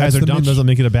because you guys That's are the dumb Mitch- doesn't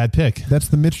make it a bad pick. That's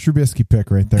the Mitch Trubisky pick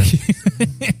right there.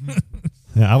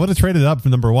 Yeah, I would have traded up for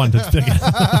number 1 to pick it.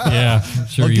 Yeah,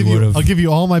 sure you would have. I'll give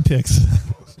you all my picks.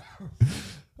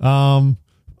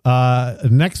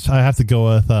 Next I have to go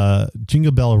with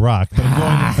Jingle Bell Rock, but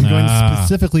I'm going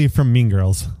specifically from Mean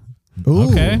Girls. Ooh.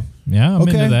 Okay. Yeah, I'm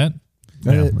into that.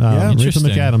 Yeah. Rachel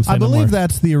Interesting. McAdams. I believe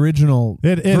that's the original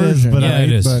it is, version. but Yeah,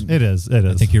 it is. It is.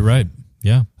 I think you're right.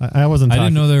 Yeah. I wasn't. I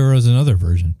didn't know there was another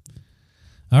version.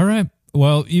 All right.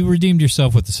 Well, you redeemed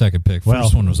yourself with the second pick.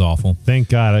 First one was awful. Thank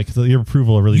God, because your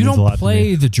approval really You means a lot don't to me.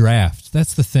 play the draft.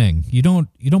 That's the thing. You don't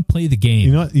play the game.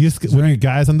 You know what? When your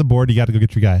guy's on the board, you got to go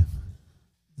get your guy.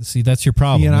 See, that's your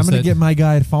problem. And I'm is going to that- get my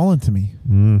guy falling to me.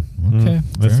 Okay,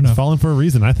 fair It's enough. falling for a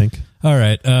reason, I think. All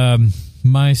right.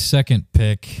 My second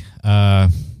pick, gotta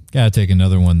take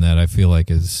another one that I feel like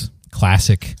is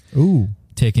classic. Ooh.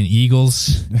 Taking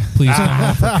Eagles. Please come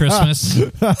home for Christmas.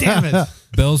 Damn it!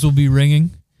 Bells will be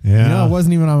ringing. Yeah, You know, it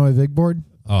wasn't even on my big board.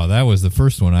 Oh, that was the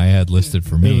first one I had listed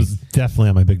for it me. was definitely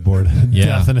on my big board. Yeah.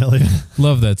 Definitely.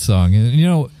 Love that song. And, you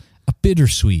know, a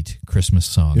bittersweet Christmas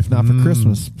song. If not for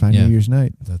Christmas, by Yeah. New Year's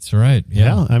night. That's right.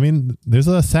 Yeah. I mean, there's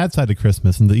a sad side to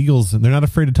Christmas, and the Eagles, they're not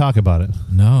afraid to talk about it.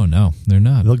 No, they're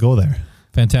not. They'll go there.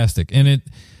 Fantastic. And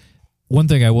one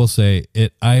thing I will say,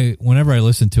 whenever I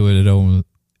listen to it,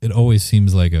 it always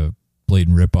seems like a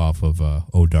blatant ripoff of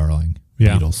 "Oh Darling"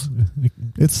 Beatles.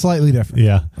 It's slightly different.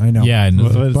 Yeah. I know. Yeah, I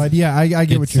know. But yeah, I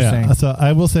get what you're saying. So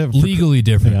I will say, Legally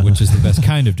different, Yeah. which is the best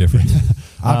kind of different.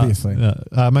 Obviously.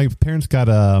 my parents got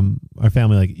our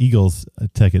family like Eagles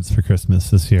tickets for Christmas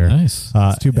this year. Nice.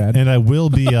 It's too bad. And I will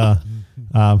be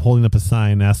holding up a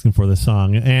sign asking for this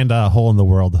song and "Hole in the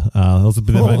World." Those have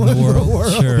been Sure.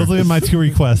 those have been my 2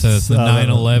 requests. The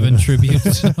 9/11 tribute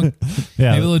song.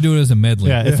 Yeah. Maybe they'll do it as a medley.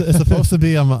 Yeah, it's supposed to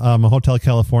be a Hotel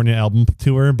California album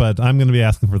tour, but I'm going to be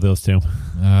asking for those 2.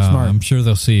 Smart. I'm sure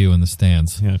they'll see you in the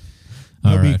stands. Yeah.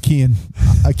 All There'll be right.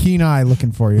 a keen eye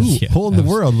looking for you. Yeah, Hole in the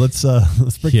World. Let's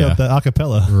break Yeah. up the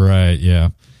acapella. Right, yeah.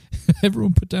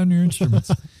 Everyone put down your instruments.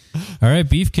 All right,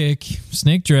 Beefcake,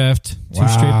 Snake Draft, 2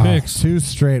 straight picks. 2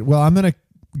 straight. Well, I'm going to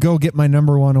go get my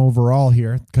number 1 overall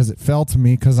here because it fell to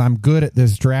me because I'm good at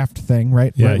this draft thing,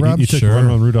 right? Yeah, right, Rob? you took Sure.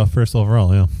 Run Rudolph first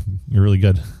overall. Yeah, you're really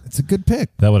good. It's a good pick.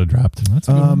 That would have dropped. That's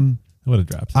a good one. That would have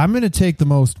dropped. I'm going to take the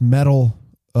most metal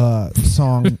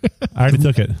song. I already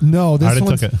took it. No, I this already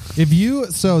one's, took it.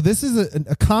 this is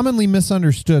a commonly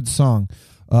misunderstood song.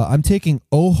 I'm taking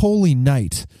 "Oh Holy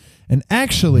Night," and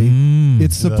actually,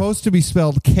 it's supposed to be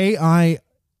spelled KNIGHT,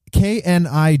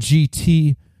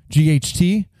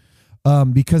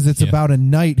 because it's about a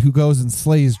knight who goes and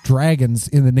slays dragons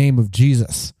in the name of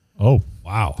Jesus. Oh, Wow.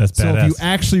 Wow. That's So badass. if you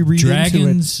actually read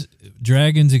into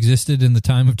Dragons existed in the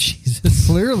time of Jesus. it,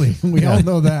 clearly, we all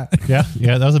know that. yeah,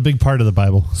 that was a big part of the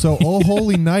Bible. So Oh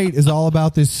Holy Night is all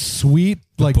about this sweet,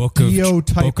 like Dio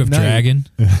type Book of night. Dragon.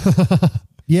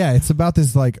 Yeah, it's about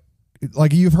this like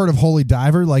you've heard of Holy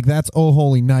Diver, like that's Oh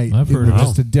Holy Night. I've heard It was of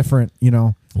just a different,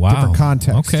 different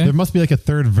context. Okay. There must be like a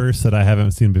third verse that I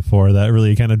haven't seen before that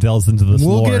really kind of delves into this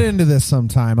We'll lore. get into this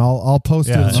sometime. I'll post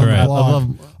it on that's the right.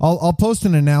 blog. I'll post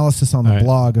an analysis on the All right.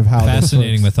 blog of how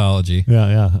Fascinating this works. mythology.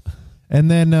 Yeah. And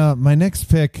then my next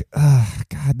pick,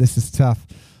 God, this is tough.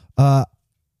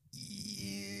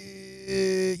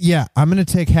 Yeah, I'm going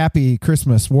to take Happy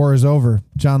Christmas, War is Over,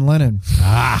 John Lennon.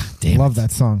 Damn. Love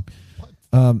that song.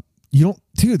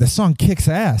 Dude, that song kicks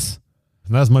ass.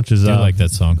 Not as much as I like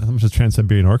that song. as much as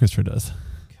Trans-Siberian Orchestra does.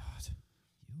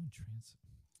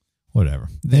 Whatever.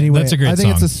 Anyway, That's a great I think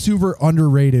song. it's a super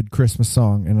underrated Christmas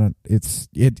song, and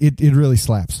it really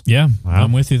slaps. Yeah, Wow.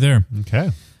 I'm with you there. Okay.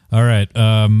 All right.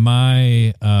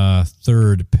 My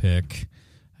third pick.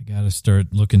 I got to start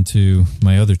looking to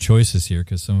my other choices here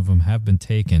because some of them have been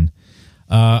taken.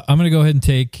 I'm going to go ahead and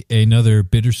take another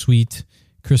bittersweet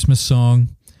Christmas song.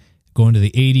 Going to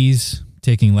the 80s,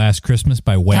 taking Last Christmas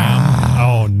by Wham.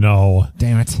 Oh no,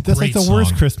 Damn it! that's Great like the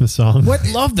worst song. Christmas song. What?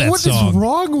 Love that What song. is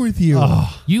wrong with you?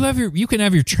 You can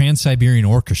have your Trans-Siberian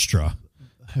Orchestra.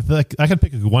 I feel like I could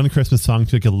pick one Christmas song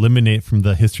to eliminate from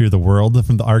the history of the world,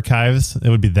 from the archives. It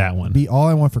would be that one. Be all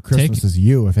I want for Christmas Take- is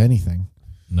you, if anything.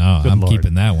 No, Good I'm Lord.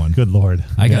 keeping that one. Good Lord.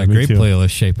 I got Yeah, a me great too. playlist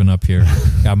shaping up here.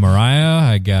 Got Mariah.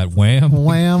 I got Wham.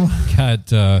 Wham! Got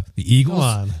the Eagles.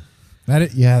 Come on.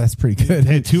 That's pretty good.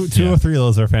 Hey, two Yeah. or three of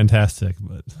those are fantastic,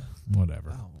 but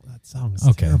Whatever. that song is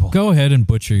Okay, terrible. go ahead and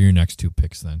butcher your next two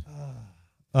picks then.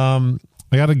 I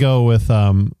got to go with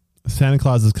Santa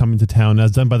Claus is Coming to Town,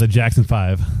 as done by the Jackson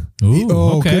 5. Ooh,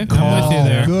 okay. Good call. I'm with you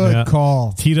there. Good Yeah.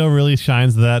 call. Tito really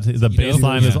shines that. The bass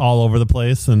line is yeah. all over the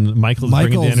place, and Michael's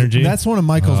bringing the energy. That's one of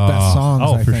Michael's best songs.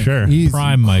 Oh, I for think. sure. He's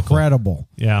Prime Michael. incredible.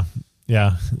 Yeah.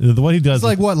 What he does.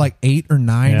 It's like 8 or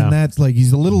 9 Yeah. in that. It's like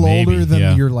he's a little Maybe, older than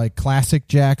yeah. your like classic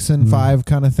Jackson 5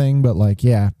 kind of thing, but like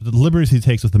the liberties he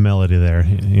takes with the melody there,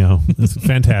 it's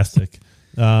fantastic.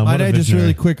 Might I just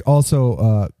really quick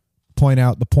also point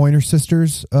out the Pointer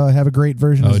Sisters have a great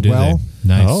version as well. They?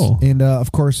 Nice. Oh. And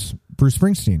of course Bruce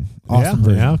Springsteen. Awesome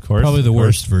version. Yeah, of course. Probably the of course.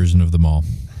 worst version of them all.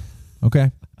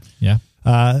 Okay. Yeah.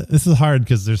 This is hard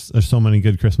because there's so many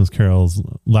good Christmas carols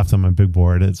left on my big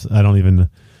board. I don't even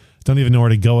know where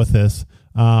to go with this.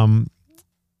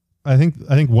 I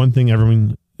think one thing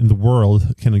everyone in the world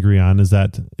can agree on is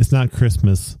that it's not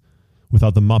Christmas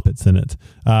without the Muppets in it.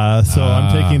 So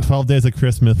I'm taking 12 Days of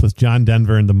Christmas with John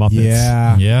Denver and the Muppets.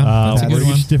 Yeah. Yeah. That's a Where good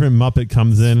one. each different Muppet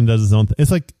comes in and does his own thing.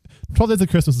 It's like 12 Days of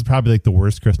Christmas is probably like the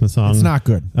worst Christmas song. It's not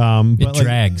good. But It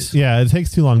drags. Yeah, it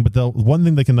takes too long. But the one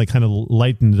thing that can like kind of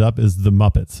lighten it up is the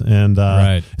Muppets, and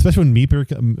Right. especially when Meeper,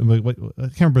 I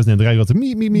can't remember his name. The guy goes like,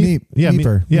 meep meep meep. Meep. Yeah,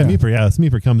 Meeper. Yeah, Yeah. Meeper. Yeah, it's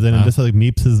Meeper comes in and just like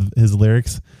meeps his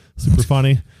lyrics. Super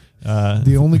funny.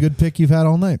 The only good pick you've had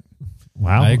all night.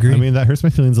 Wow, I agree. I mean, that hurts my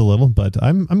feelings a little, but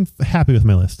I'm happy with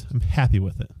my list. I'm happy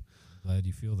with it. Glad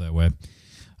you feel that way.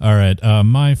 All right.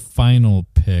 My final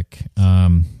pick.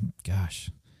 Gosh,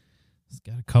 it's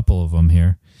got a couple of them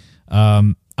here.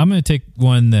 I'm going to take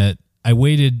one that I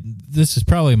waited. This is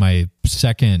probably my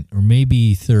second or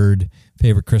maybe third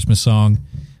favorite Christmas song,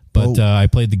 but I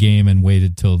played the game and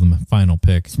waited till the final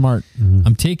pick. Smart.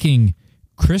 I'm taking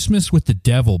Christmas with the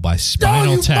Devil by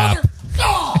Spinal Tap.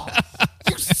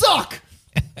 You suck.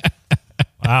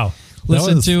 Wow,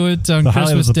 Listen to it on the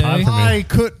highlight Christmas of the pod Day. for me. I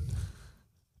could.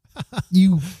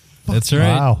 You. That's right.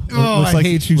 Wow, Oh, looks I like,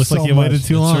 hate you looks so like you waited much.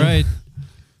 too That's long. right.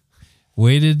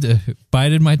 Waited,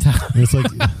 bided my time. It's like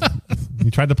you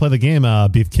tried to play the game,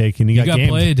 Beefcake, and you got gamed.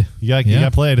 played. You got Yeah.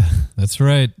 played. That's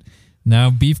right. Now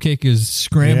Beefcake is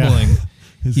scrambling. Yeah.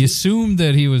 He assumed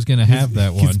that he was going to have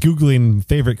that one. He's Googling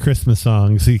favorite Christmas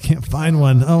songs, so you can't find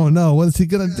one. Oh no, what is he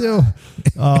gonna do?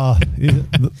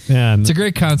 Man, It's a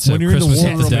great concept. when you're Christmas in the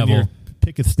war with the room and Devil. your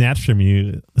pick is snatched from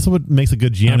you. This is what makes a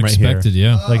good GM right here. Unexpected,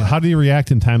 yeah. Like, how do you react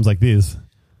in times like these?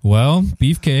 Well,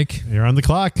 Beefcake. You're on the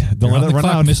clock. Don't You're let on it the run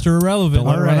clock, out. Mr. Irrelevant. Don't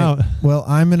let it run out. Well,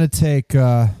 I'm going to take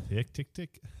Tick tick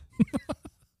tick.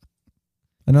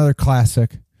 another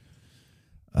classic.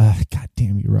 God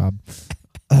damn you, Rob.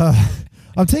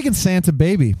 I'm taking Santa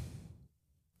Baby.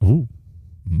 Ooh,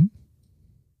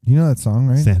 You know that song,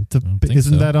 right? Santa. think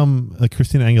Isn't so. that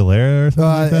Christina Aguilera or something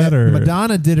like that? Or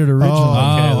Madonna did it originally.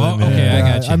 Oh, then, okay. yeah. I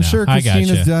got you. I'm now. sure I got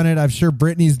Christina's you. done it. I'm sure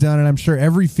Britney's done it. I'm sure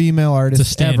every female artist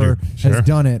standard. ever Sure. has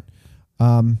done it.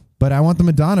 But I want the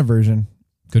Madonna version.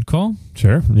 Good call.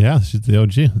 Sure. Yeah, she's the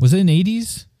OG. Was it in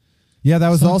 80s? Yeah, that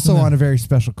was also on A Very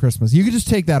Special Christmas. You could just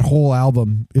take that whole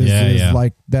album.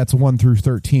 Like that's 1 through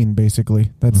 13,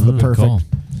 basically. That's the perfect. Cool.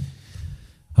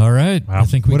 All right. Wow. I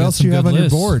think we what got else some do you have on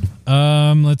lists. your board?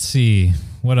 Let's see.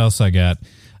 What else I got?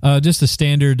 Just the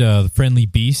standard Friendly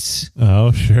Beasts.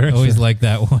 Oh, sure. Always like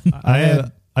that one. I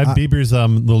had Bieber's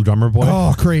Little Drummer Boy.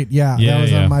 Oh, great. Yeah, that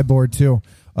was on my board too.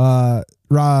 I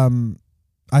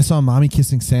saw Mommy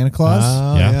Kissing Santa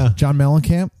Claus. John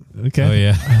Mellencamp. Okay. Oh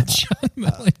yeah. John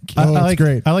Mellencamp. I like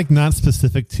great. I like not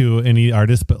specific to any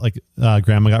artist, but like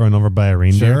Grandma Got Run Over by a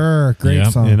Reindeer. Sure, great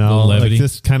song. You know, like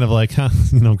just kind of like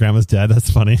Grandma's dead. That's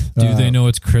funny. Do they know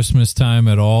it's Christmas time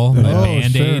at all?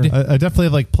 Band-Aid. Sure. I definitely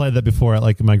have like played that before at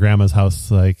like my grandma's house.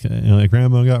 Like,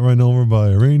 Grandma got run over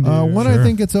by a reindeer. One I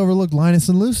think it's overlooked. Linus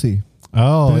and Lucy.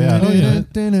 Oh yeah,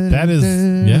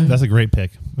 that's a great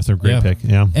pick. That's a great pick.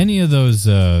 Yeah, any of those,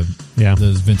 those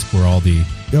Vince Guaraldi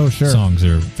songs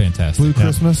are fantastic. Blue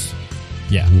Christmas,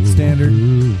 standard,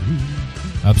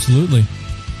 absolutely.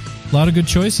 A lot of good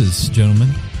choices, gentlemen.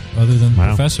 Other than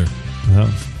Professor,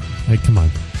 hey, come on,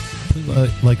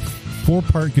 like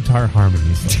 4-part guitar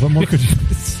harmonies. What more could you?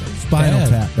 Spinal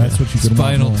Tap. That's what you could.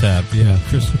 Spinal Tap. Yeah,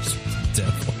 Christmas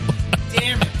Devil.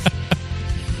 Damn it.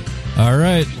 All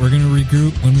right, we're going to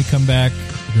regroup. When we come back,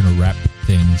 we're going to wrap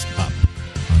things up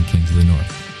on Kings of the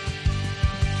North.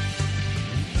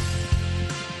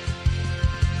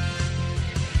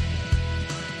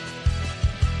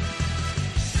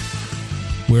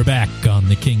 We're back on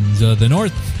the Kings of the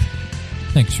North.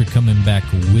 Thanks for coming back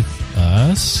with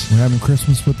us. We're having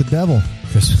Christmas with the Devil.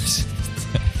 Christmas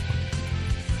with the Devil.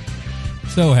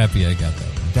 So happy I got that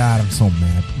one. God, I'm so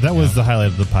mad. That was the highlight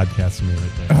of the podcast for me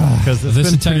right there. Because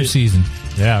this entire season.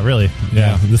 Yeah, really.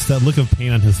 Yeah. That look of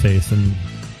pain on his face. And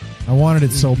I wanted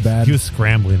it so bad. He was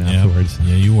scrambling afterwards.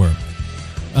 Yeah, you were.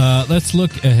 Let's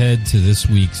look ahead to this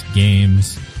week's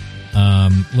games.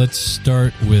 Let's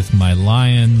start with my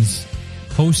Lions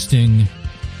hosting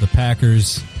the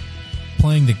Packers.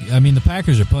 The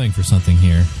Packers are playing for something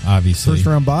here, obviously. First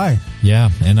round bye. Yeah,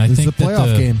 and I think the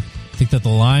playoff game. I think that the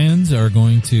Lions are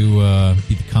going to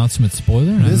be the consummate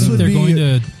spoiler, and I think they're going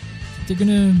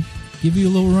to give you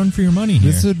a little run for your money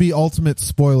here. This would be ultimate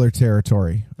spoiler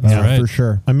territory, for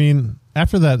sure. I mean,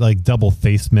 after that like double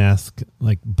face mask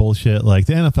like bullshit, like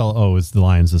the NFL owes the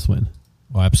Lions this win.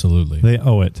 Oh, absolutely, they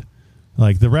owe it.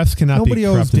 Like the refs cannot. Nobody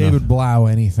owes David Blau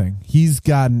anything. He's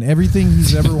gotten everything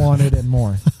he's ever wanted and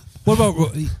more. What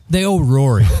about they owe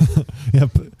Rory? Yeah.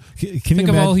 Think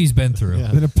of all he's been through.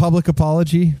 Then a public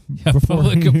apology.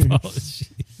 Public apology.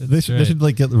 They should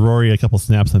like get Rory a couple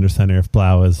snaps under center if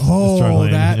Blau is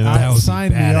struggling. That would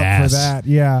sign me up for that.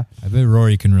 Yeah, I bet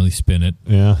Rory can really spin it.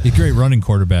 Yeah, he's a great running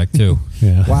quarterback too.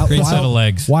 Yeah, great set of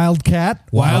legs. Wildcat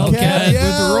with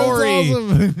Rory.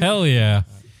 Awesome. Hell yeah.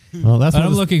 Well,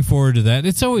 I'm looking forward to that.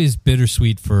 It's always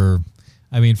bittersweet for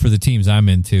the teams I'm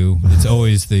into. It's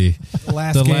always the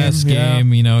last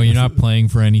game. You know, you're not playing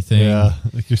for anything. Yeah,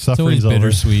 like your suffering's it's always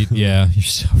bittersweet. Yeah, your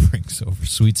suffering's over.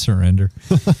 Sweet surrender.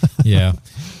 Yeah.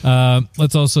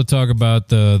 Let's also talk about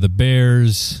the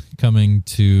Bears coming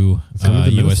to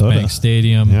U.S. Bank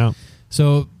Stadium. Yeah.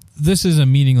 So this is a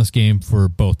meaningless game for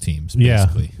both teams,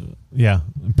 basically. Yeah,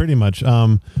 pretty much.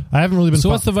 I haven't really been. So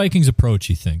what's the Vikings' approach,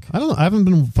 you think? I don't know. I haven't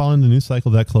been following the news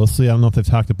cycle that closely. I don't know if they've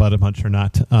talked about it much or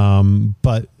not.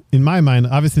 But in my mind,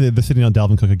 obviously they're sitting on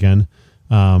Dalvin Cook again,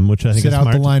 which I think is smart. Sit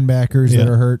out the linebackers that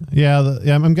are hurt. Yeah,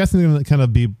 I'm guessing they're going to kind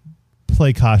of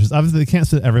play cautious. Obviously, they can't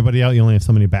sit everybody out. You only have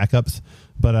so many backups.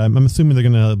 But I'm assuming they're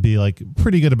going to be like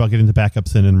pretty good about getting the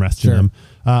backups in and resting them.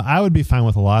 I would be fine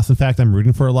with a loss. In fact, I'm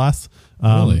rooting for a loss.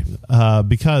 Really?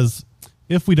 Because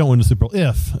if we don't win the Super Bowl,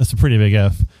 it's a pretty big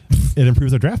if, it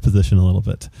improves our draft position a little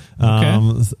bit. Okay.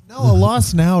 No, a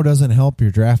loss now doesn't help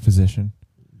your draft position.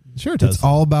 Sure, it does. It's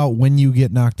all about when you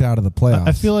get knocked out of the playoffs.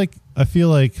 I feel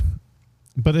like,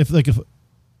 but if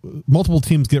multiple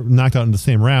teams get knocked out in the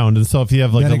same round, and so if you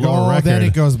have like a lower record, then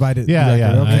it goes by. Okay,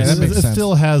 that makes sense. It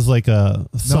still has like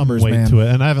some weight to it,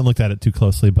 and I haven't looked at it too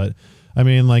closely, but. I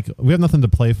mean, like we have nothing to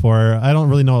play for. I don't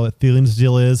really know what Thielen's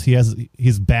deal is.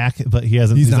 He's back, but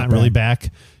he's not really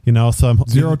back. You know, so I'm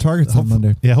 0 targets on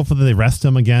Monday. Yeah, hopefully they rest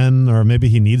him again, or maybe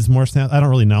he needs more snaps. I don't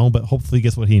really know, but hopefully he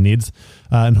gets what he needs,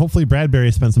 and hopefully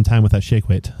Bradbury spends some time with that shake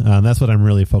weight. That's what I'm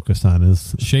really focused on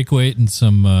is shake weight and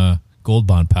some Gold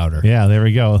Bond powder. Yeah, there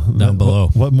we go. Down below.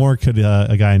 What more could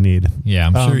a guy need? Yeah,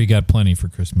 I'm sure you got plenty for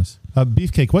Christmas.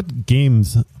 Beefcake. What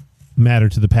games matter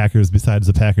to the Packers besides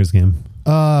the Packers game?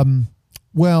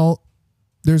 Well,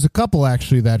 there's a couple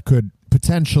actually that could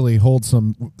potentially hold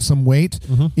some weight.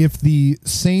 Mm-hmm. If the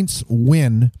Saints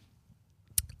win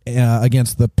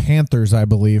against the Panthers, I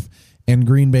believe, and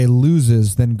Green Bay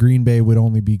loses, then Green Bay would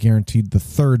only be guaranteed the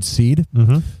 3rd seed.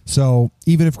 Mm-hmm. So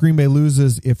even if Green Bay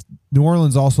loses, if New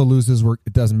Orleans also loses,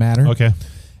 it doesn't matter. Okay.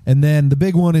 And then the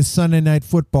big one is Sunday Night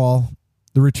Football,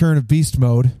 the return of Beast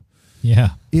Mode. Yeah.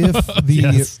 If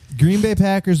the Green Bay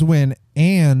Packers win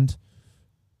and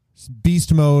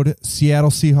Beast Mode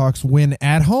Seattle Seahawks win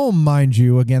at home, mind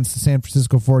you, against the San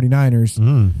Francisco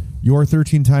 49ers, your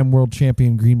 13-time world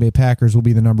champion Green Bay Packers will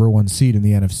be the number 1 seed in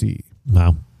the NFC.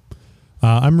 Wow.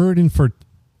 I'm rooting for...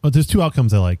 there's 2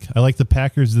 outcomes I like. I like the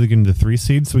Packers to get into 3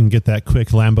 seeds so we can get that quick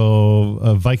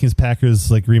Lambeau Vikings-Packers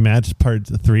rematch, part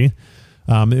 3.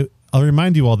 I'll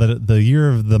remind you all that the year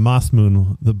of the Moss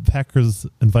Moon, the Packers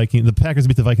beat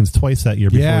the Vikings twice that year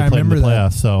before we played in the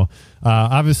playoffs. So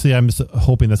obviously, I'm just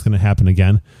hoping that's going to happen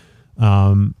again.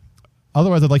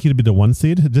 Otherwise, I'd like you to be the 1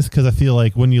 seed, just because I feel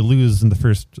like when you lose in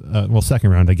the second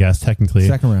round, I guess technically,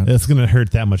 it's going to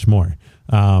hurt that much more.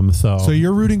 So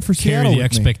you're rooting for Seattle. Carry the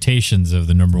expectations of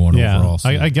the number 1 overall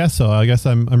seed. I guess so. I guess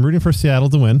I'm rooting for Seattle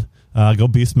to win. Go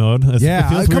Beast Mode.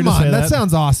 Come on, that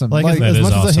sounds awesome. As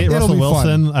much as I hate Russell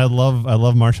Wilson, I love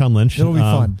Marshawn Lynch. It'll be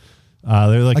fun.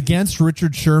 They're against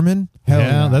Richard Sherman. Hell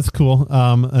yeah, that's cool.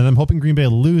 And I'm hoping Green Bay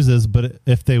loses, but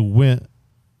if they win,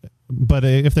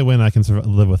 I can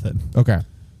live with it. Okay.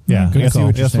 Yeah, that's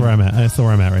where I'm at. That's where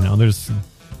I'm at right now. There's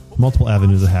multiple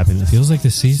avenues of happiness. Feels like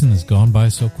the season has gone by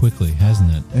so quickly,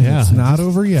 hasn't it? And it's not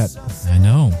over yet. I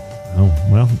know. Oh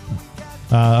well.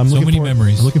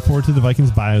 Memories. I'm looking forward to the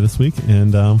Vikings bye this week,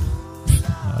 and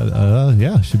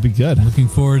should be good. I'm looking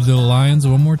forward to the Lions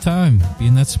one more time,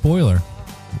 being that spoiler.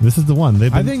 This is the one.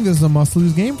 I think this is a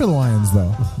must-lose game for the Lions,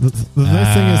 though. The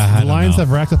nice thing is the Lions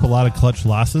have racked up a lot of clutch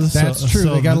losses. That's true.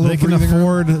 So they got a little can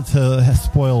afford to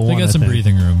spoil one. They got some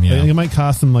breathing room, yeah. It might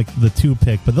cost them the 2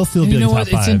 pick, but they'll still be top 5.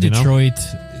 It's in Detroit.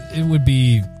 It would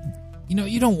be...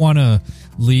 you don't want to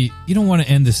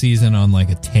end the season on a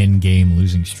 10-game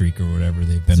losing streak or whatever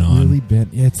they've been on. Really been.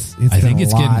 I think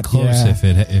it's getting close.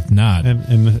 Yeah. If not,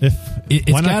 and if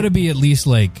it's got to be at least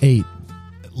 8,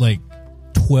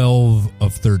 12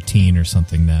 of 13 or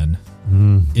something. Then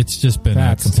it's just been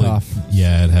That's tough.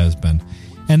 Yeah, it has been,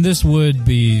 and this would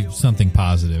be something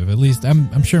positive. At least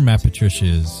I'm sure Matt Patricia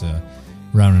is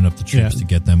rounding up the troops to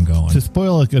get them going. To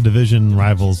spoil a division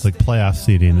rival's playoff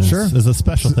seeding is a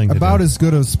special thing. About as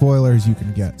good a spoiler as you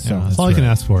can get. So that's all you can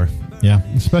ask for. Yeah,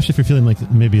 especially if you're feeling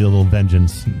maybe a little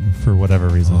vengeance for whatever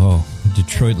reason. Oh,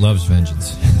 Detroit loves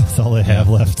vengeance. That's all they have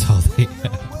left. That's all they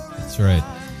have. That's right.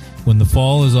 When the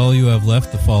fall is all you have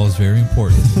left, the fall is very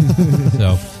important.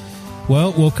 So,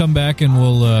 we'll come back and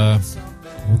we're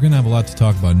going to have a lot to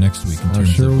talk about next week in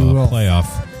terms of playoff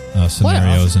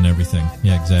scenarios and everything.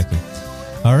 Yeah, exactly.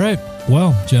 All right.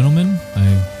 Well, gentlemen, I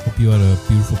hope you had a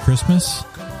beautiful Christmas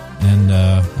and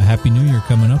a Happy New Year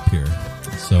coming up here.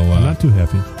 So not too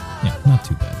happy. Yeah, not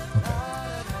too bad.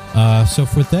 Okay. So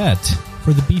for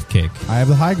the beefcake, I have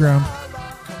the high ground.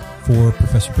 For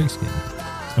Professor Pigskin.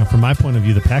 From my point of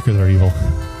view, the Packers are evil.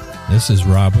 This is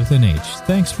Rob with an H.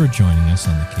 Thanks for joining us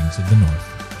on the Kings of the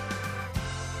North.